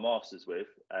part of my masters with,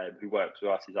 who works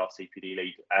with us, is our CPD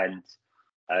lead. And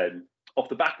off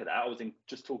the back of that, I was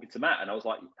just talking to Matt, and I was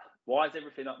like, why is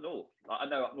everything up north? Like, I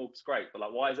know up north's great, but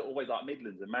like, why is it always like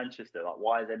Midlands and Manchester? Like,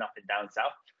 why is there nothing down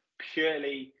south?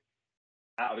 Purely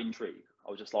out of intrigue.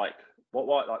 I was just like,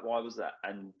 why? Like, why was that?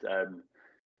 And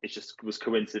it just was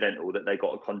coincidental that they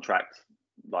got a contract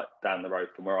like down the road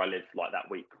from where I live like that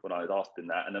week when I was asked him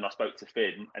that. And then I spoke to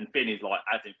Finn, and Finn is like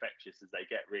as infectious as they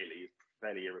get, really. He's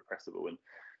fairly irrepressible, and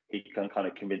he can kind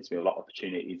of convince me of a lot of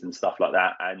opportunities and stuff like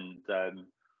that. And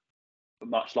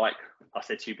much like I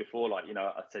said to you before, like, you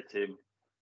know, I said to him,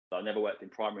 I never worked in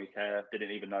primary care,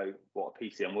 didn't even know what a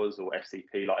PCM was or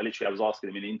FCP. Like, I was asking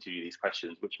them in the interview these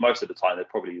questions, which most of the time they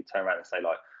probably would turn around and say,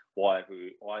 like, why are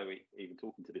we even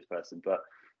talking to this person? But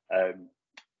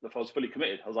if I was fully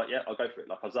committed, I was like, yeah, I'll go for it.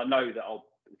 Like, because I know that I'll,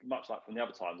 much like from the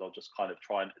other times, I'll just kind of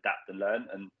try and adapt and learn.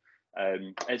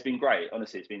 And it's been great.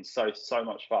 Honestly, it's been so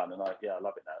much fun, and I love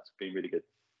it now. It's been really good.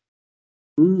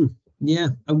 Yeah.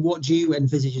 And what do you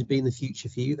envisage as being the future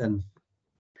for you then?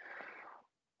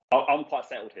 I'm quite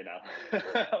settled here now.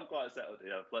 I'm quite settled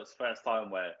here. It's the first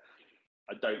time where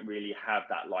I don't really have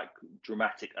that like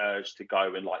dramatic urge to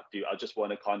go and like do. I just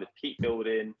want to kind of keep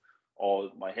building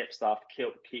on my hip stuff.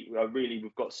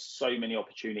 We've got so many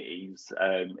opportunities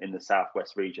in the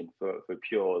Southwest region for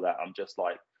Pure that I'm just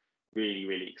like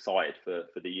really excited for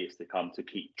the years to come to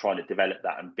keep trying to develop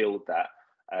that and build that,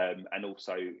 and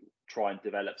also try and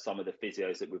develop some of the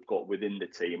physios that we've got within the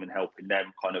team and helping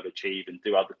them kind of achieve and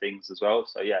do other things as well.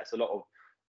 So yeah, it's a lot of,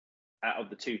 out of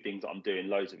the two things that I'm doing,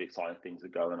 loads of exciting things are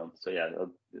going on. So yeah,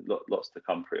 lots to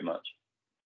come pretty much.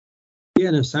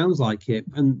 Yeah, no, sounds like it.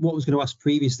 And what I was going to ask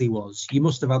previously was, you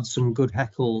must have had some good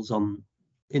heckles on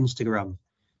Instagram.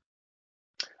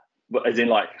 But as in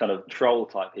like kind of troll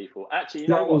type people. Actually, you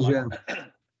know what? Like,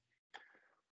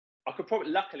 I could probably,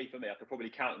 luckily for me, I could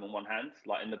probably count them on one hand.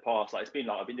 Like in the past, like it's been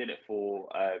like I've been doing it for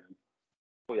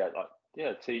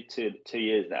two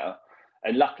years now,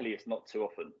 and luckily it's not too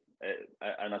often.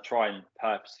 And I try and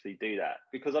purposely do that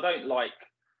because I don't like,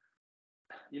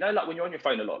 you know, like when you're on your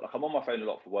phone a lot. Like I'm on my phone a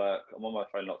lot for work. I'm on my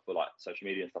phone a lot for like social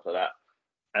media and stuff like that,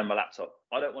 and my laptop.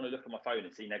 I don't want to look at my phone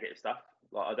and see negative stuff.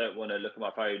 Like I don't want to look at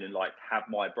my phone and like have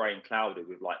my brain clouded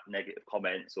with like negative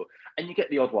comments, and you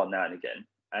get the odd one now and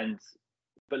again.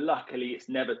 But luckily it's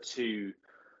never too.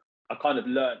 I kind of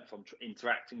learned from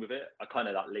interacting with it. I kind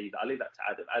of like I leave that to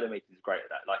Adam. Adam is great at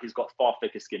that. Like he's got far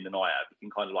thicker skin than I have. He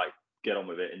can kind of like get on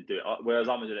with it and do it. Whereas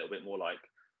I'm a little bit more like,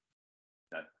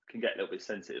 you know, can get a little bit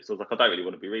sensitive. So I was like, I don't really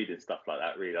want to be reading stuff like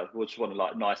that. Really, I just want to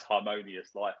like nice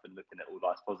harmonious life and looking at all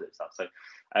nice positive stuff. So,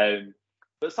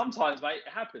 but sometimes, mate,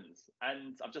 it happens,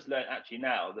 and I've just learned actually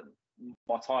now that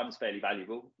my time is fairly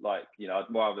valuable. Like, you know,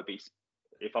 I'd rather be,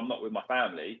 if I'm not with my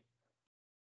family,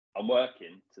 I'm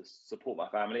working to support my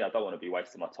family. I don't want to be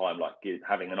wasting my time like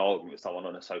having an argument with someone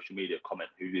on a social media comment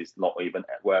who is not even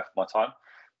worth my time.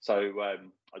 So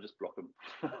I just block them.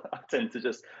 I tend to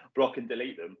just block and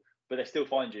delete them, but they still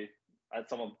find you. I had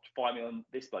someone find me on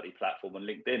this bloody platform on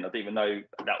LinkedIn. I didn't even know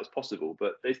that was possible,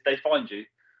 but they find you.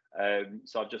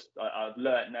 So I've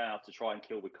learned now to try and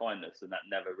kill with kindness, and that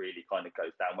never really kind of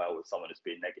goes down well with someone who's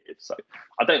being negative. So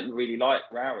I don't really like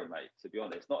rowing, mate, to be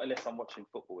honest. Not unless I'm watching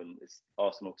football and it's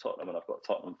Arsenal Tottenham and I've got a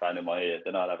Tottenham fan in my ear,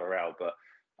 then I'll have a row. But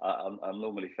I'm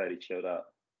normally fairly chilled out.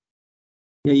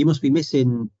 Yeah, you must be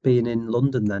missing being in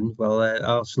London then. Well,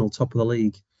 Arsenal top of the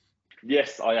league.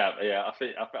 Yes, I am. Yeah,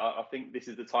 I think this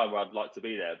is the time where I'd like to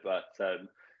be there, but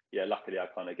yeah, luckily I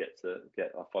kind of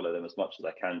I follow them as much as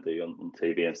I can do on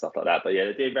TV and stuff like that. But yeah,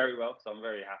 they did very well, so I'm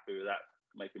very happy with that,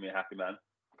 making me a happy man.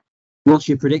 What's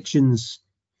your predictions?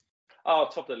 Oh,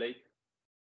 top of the league,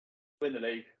 win the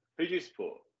league. Who do you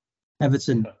support?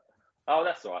 Everton. Oh,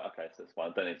 that's all right. Okay, so it's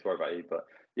fine. Don't need to worry about you. But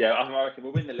yeah, I reckon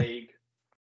we'll win the league.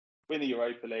 win the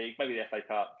Europa League, maybe the FA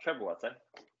Cup, treble, I'd say.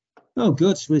 Oh,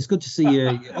 good. Well, it's good to see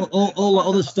you. All the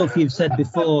other stuff you've said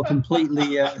before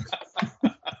completely. Yeah,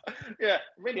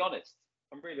 really honest.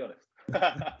 I'm really honest.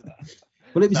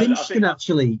 Well, it was interesting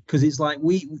actually, because it's like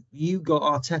you got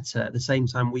Arteta at the same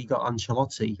time we got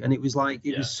Ancelotti, and it was like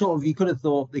it was sort of, you could have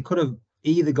thought they could have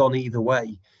either gone either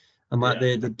way, and like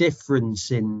the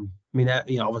difference in, I mean,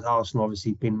 you know, Arsenal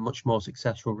obviously been much more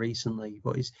successful recently,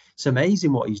 but it's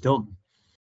amazing what he's done.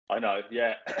 I know,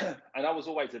 yeah, and I was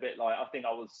always a bit like,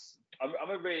 I'm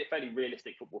a really fairly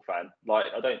realistic football fan. Like,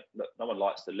 no one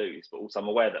likes to lose, but also I'm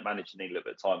aware that managers need a little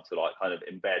bit of time to like kind of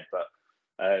embed. But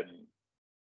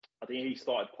I think he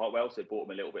started quite well, so it bought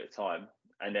him a little bit of time.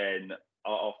 And then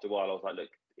after a while, I was like, look,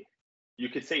 you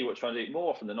could see what's trying to do. More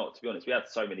often than not, to be honest, we had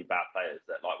so many bad players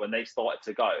that like when they started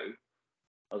to go,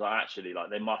 I was like, actually, like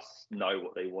they must know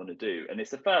what they want to do. And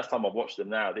it's the first time I've watched them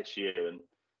now this year, and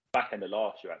back end of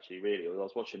last year, actually, really. I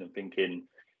was watching them thinking,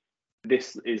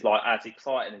 this is like as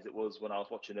exciting as it was when I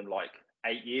was watching them like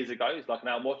 8 years ago. It's like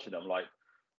now I'm watching them, like,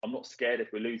 I'm not scared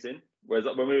if we're losing. Whereas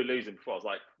when we were losing before, I was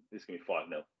like, this is going to be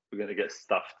 5-0. We're going to get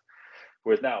stuffed.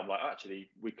 Whereas now I'm like,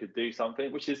 actually, we could do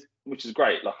something, which is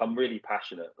great. Like, I'm really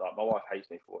passionate. Like, my wife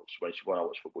hates me for when I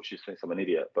watch football. She thinks I'm an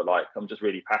idiot, but like, I'm just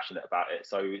really passionate about it.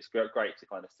 So it's great to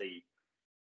kind of see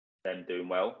them doing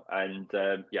well. And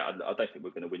I don't think we're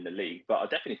going to win the league, but I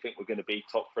definitely think we're going to be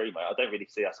top three, mate. I don't really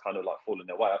see us kind of like falling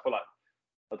away. I feel like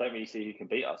I don't really see who can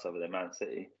beat us other than Man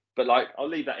City. But like, I'll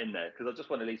leave that in there because I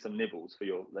just want to leave some nibbles for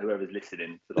whoever's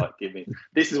listening to like give me.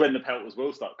 This is when the pelters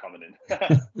will start coming in.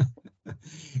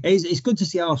 It's good to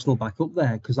see Arsenal back up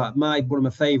there, because like one of my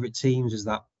favourite teams is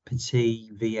that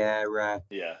Petit, Vieira.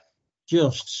 Yeah.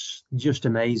 Just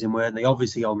amazing, weren't they?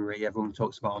 Obviously Henry, everyone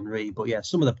talks about Henry, but yeah,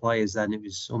 some of the players then, it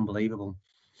was unbelievable.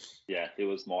 Yeah, it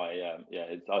was my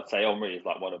I'd say Henry is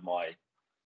like one of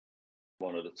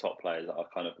the top players that I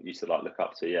kind of used to like look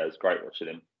up to. Yeah, it was great watching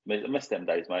him. I miss them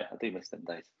days, mate. I do miss them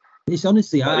days. It's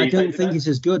honestly, I don't think it's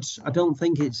as good. I don't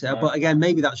think it's, but again,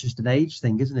 maybe that's just an age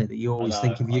thing, isn't it? That you always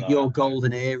think of your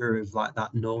golden era of like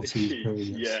that noughties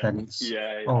period.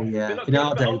 In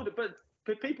our day.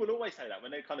 But people always say that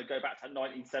when they kind of go back to the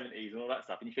 1970s and all that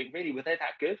stuff, and you think, really, were they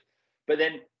that good? But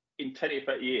then in 20 or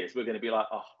 30 years, we're going to be like,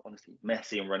 oh, honestly,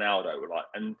 Messi and Ronaldo were like,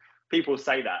 and people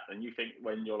say that, and you think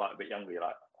when you're like a bit younger, you're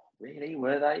like, really,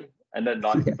 were they? And then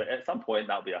like, but at some point,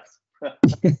 that'll be us.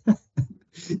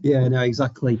 Yeah, no,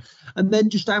 exactly. And then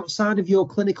just outside of your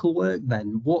clinical work,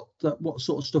 then what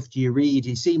sort of stuff do you read?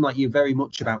 You seem like you're very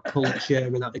much about culture,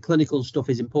 and that the clinical stuff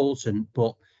is important,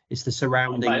 but it's the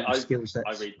surrounding skill sets.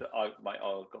 I read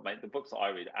the books that I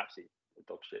read are absolutely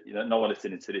dog shit. You know, no one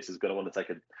listening to this is going to want to take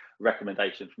a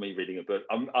recommendation from me reading a book.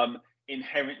 I'm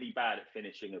inherently bad at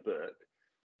finishing a book,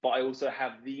 but I also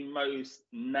have the most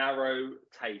narrow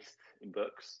taste in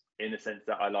books, in the sense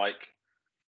that I like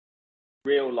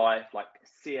real life, like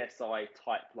CSI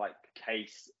type, like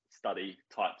case study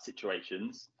type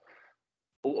situations,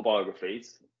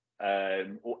 autobiographies,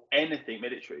 or anything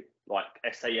military, like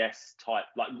SAS type,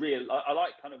 like real. I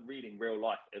like kind of reading real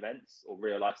life events or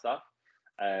real life stuff.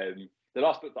 The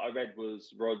last book that I read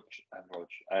was Ross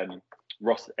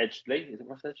Edgley. Is it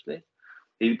Ross Edgley?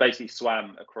 He basically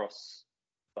swam across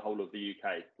the whole of the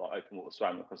UK, like open water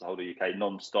swam across the whole of the UK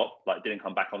non-stop, like didn't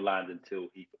come back on land until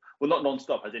not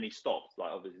non-stop as in he stopped,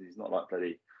 like obviously he's not like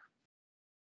bloody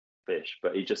fish,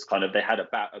 but he just kind of, they had a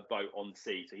boat on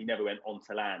sea, so he never went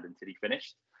onto land until he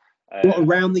finished. What,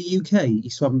 around the UK? He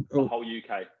swam the whole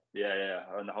UK, yeah,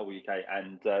 around the whole UK,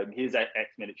 and he's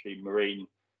ex-military Marine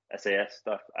SAS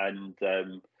stuff, and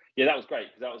that was great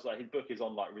because that was like, his book is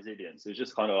on like resilience. It was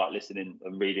just kind of like listening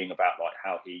and reading about like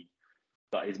how he,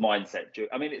 like his mindset.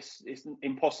 I mean, it's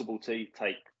impossible to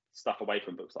take stuff away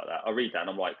from books like that. I read that and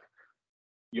I'm like,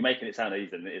 you're making it sound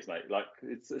easier than it is, mate. Like,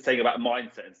 it's saying about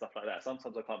mindset and stuff like that.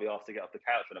 Sometimes I can't be asked to get off the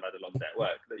couch when I've had a long day at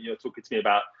work. You're talking to me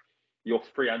about your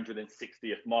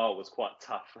 360th mile was quite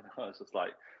tough, and I was just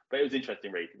like, but it was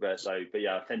interesting read. But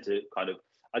yeah, I tend to kind of,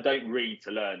 I don't read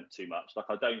to learn too much. Like,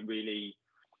 I don't really.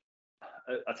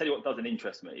 I tell you what doesn't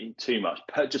interest me too much,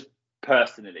 just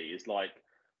personally, is like,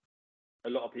 a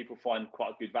lot of people find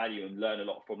quite a good value and learn a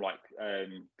lot from like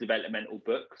developmental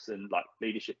books and like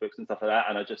leadership books and stuff like that.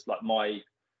 And I just I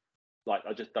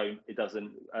just don't, it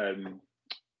doesn't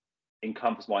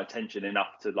encompass my attention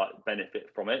enough to like benefit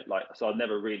from it. Like, so I've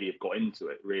never really have got into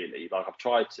it really. Like, I've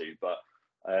tried to, but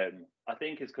I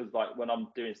think it's because like when I'm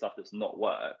doing stuff that's not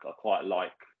work, I quite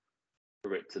like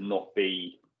for it to not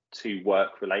be too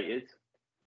work related.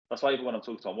 That's why even when I'm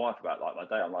talking to my wife about like my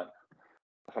day, I'm like,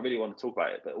 I really want to talk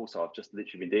about it, but also I've just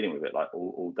literally been dealing with it like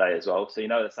all day as well. So, you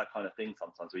know, that's that kind of thing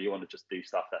sometimes where you want to just do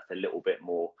stuff that's a little bit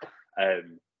more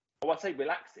Well, I'd say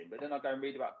relaxing, but then I go and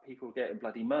read about people getting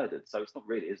bloody murdered. So it's not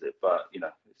really, is it? But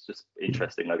it's just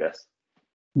interesting, I guess.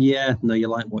 Yeah, no, you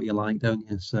like what you like, don't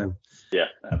you? So yeah,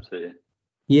 absolutely.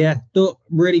 Yeah,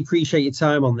 really appreciate your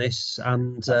time on this.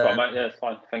 And that's right, mate. Yeah, it's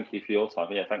fine. Thank you for your time.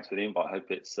 Yeah, thanks for the invite. I hope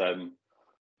it's. I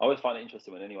always find it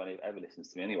interesting when anyone ever listens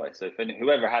to me. Anyway, so if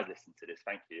whoever has listened to this,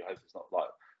 thank you. I hope it's not like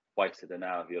wasted an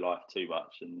hour of your life too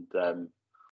much. And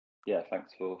yeah,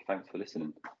 thanks for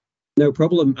listening. No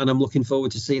problem. And I'm looking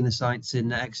forward to seeing the sites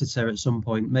in Exeter at some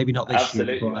point. Maybe not this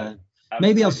Absolutely, year, but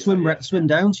maybe I'll swim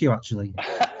down to you actually.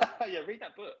 Yeah, read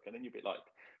that book, and then you'll be like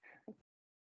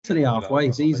to the halfway.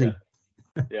 It's easy.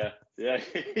 Yeah.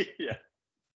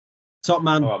 Top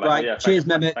man. Right. Yeah, cheers,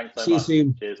 Mehmet. Thanks so See much. you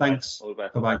soon. Cheers, thanks. Mate. All the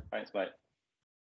best. Bye-bye. Thanks, mate.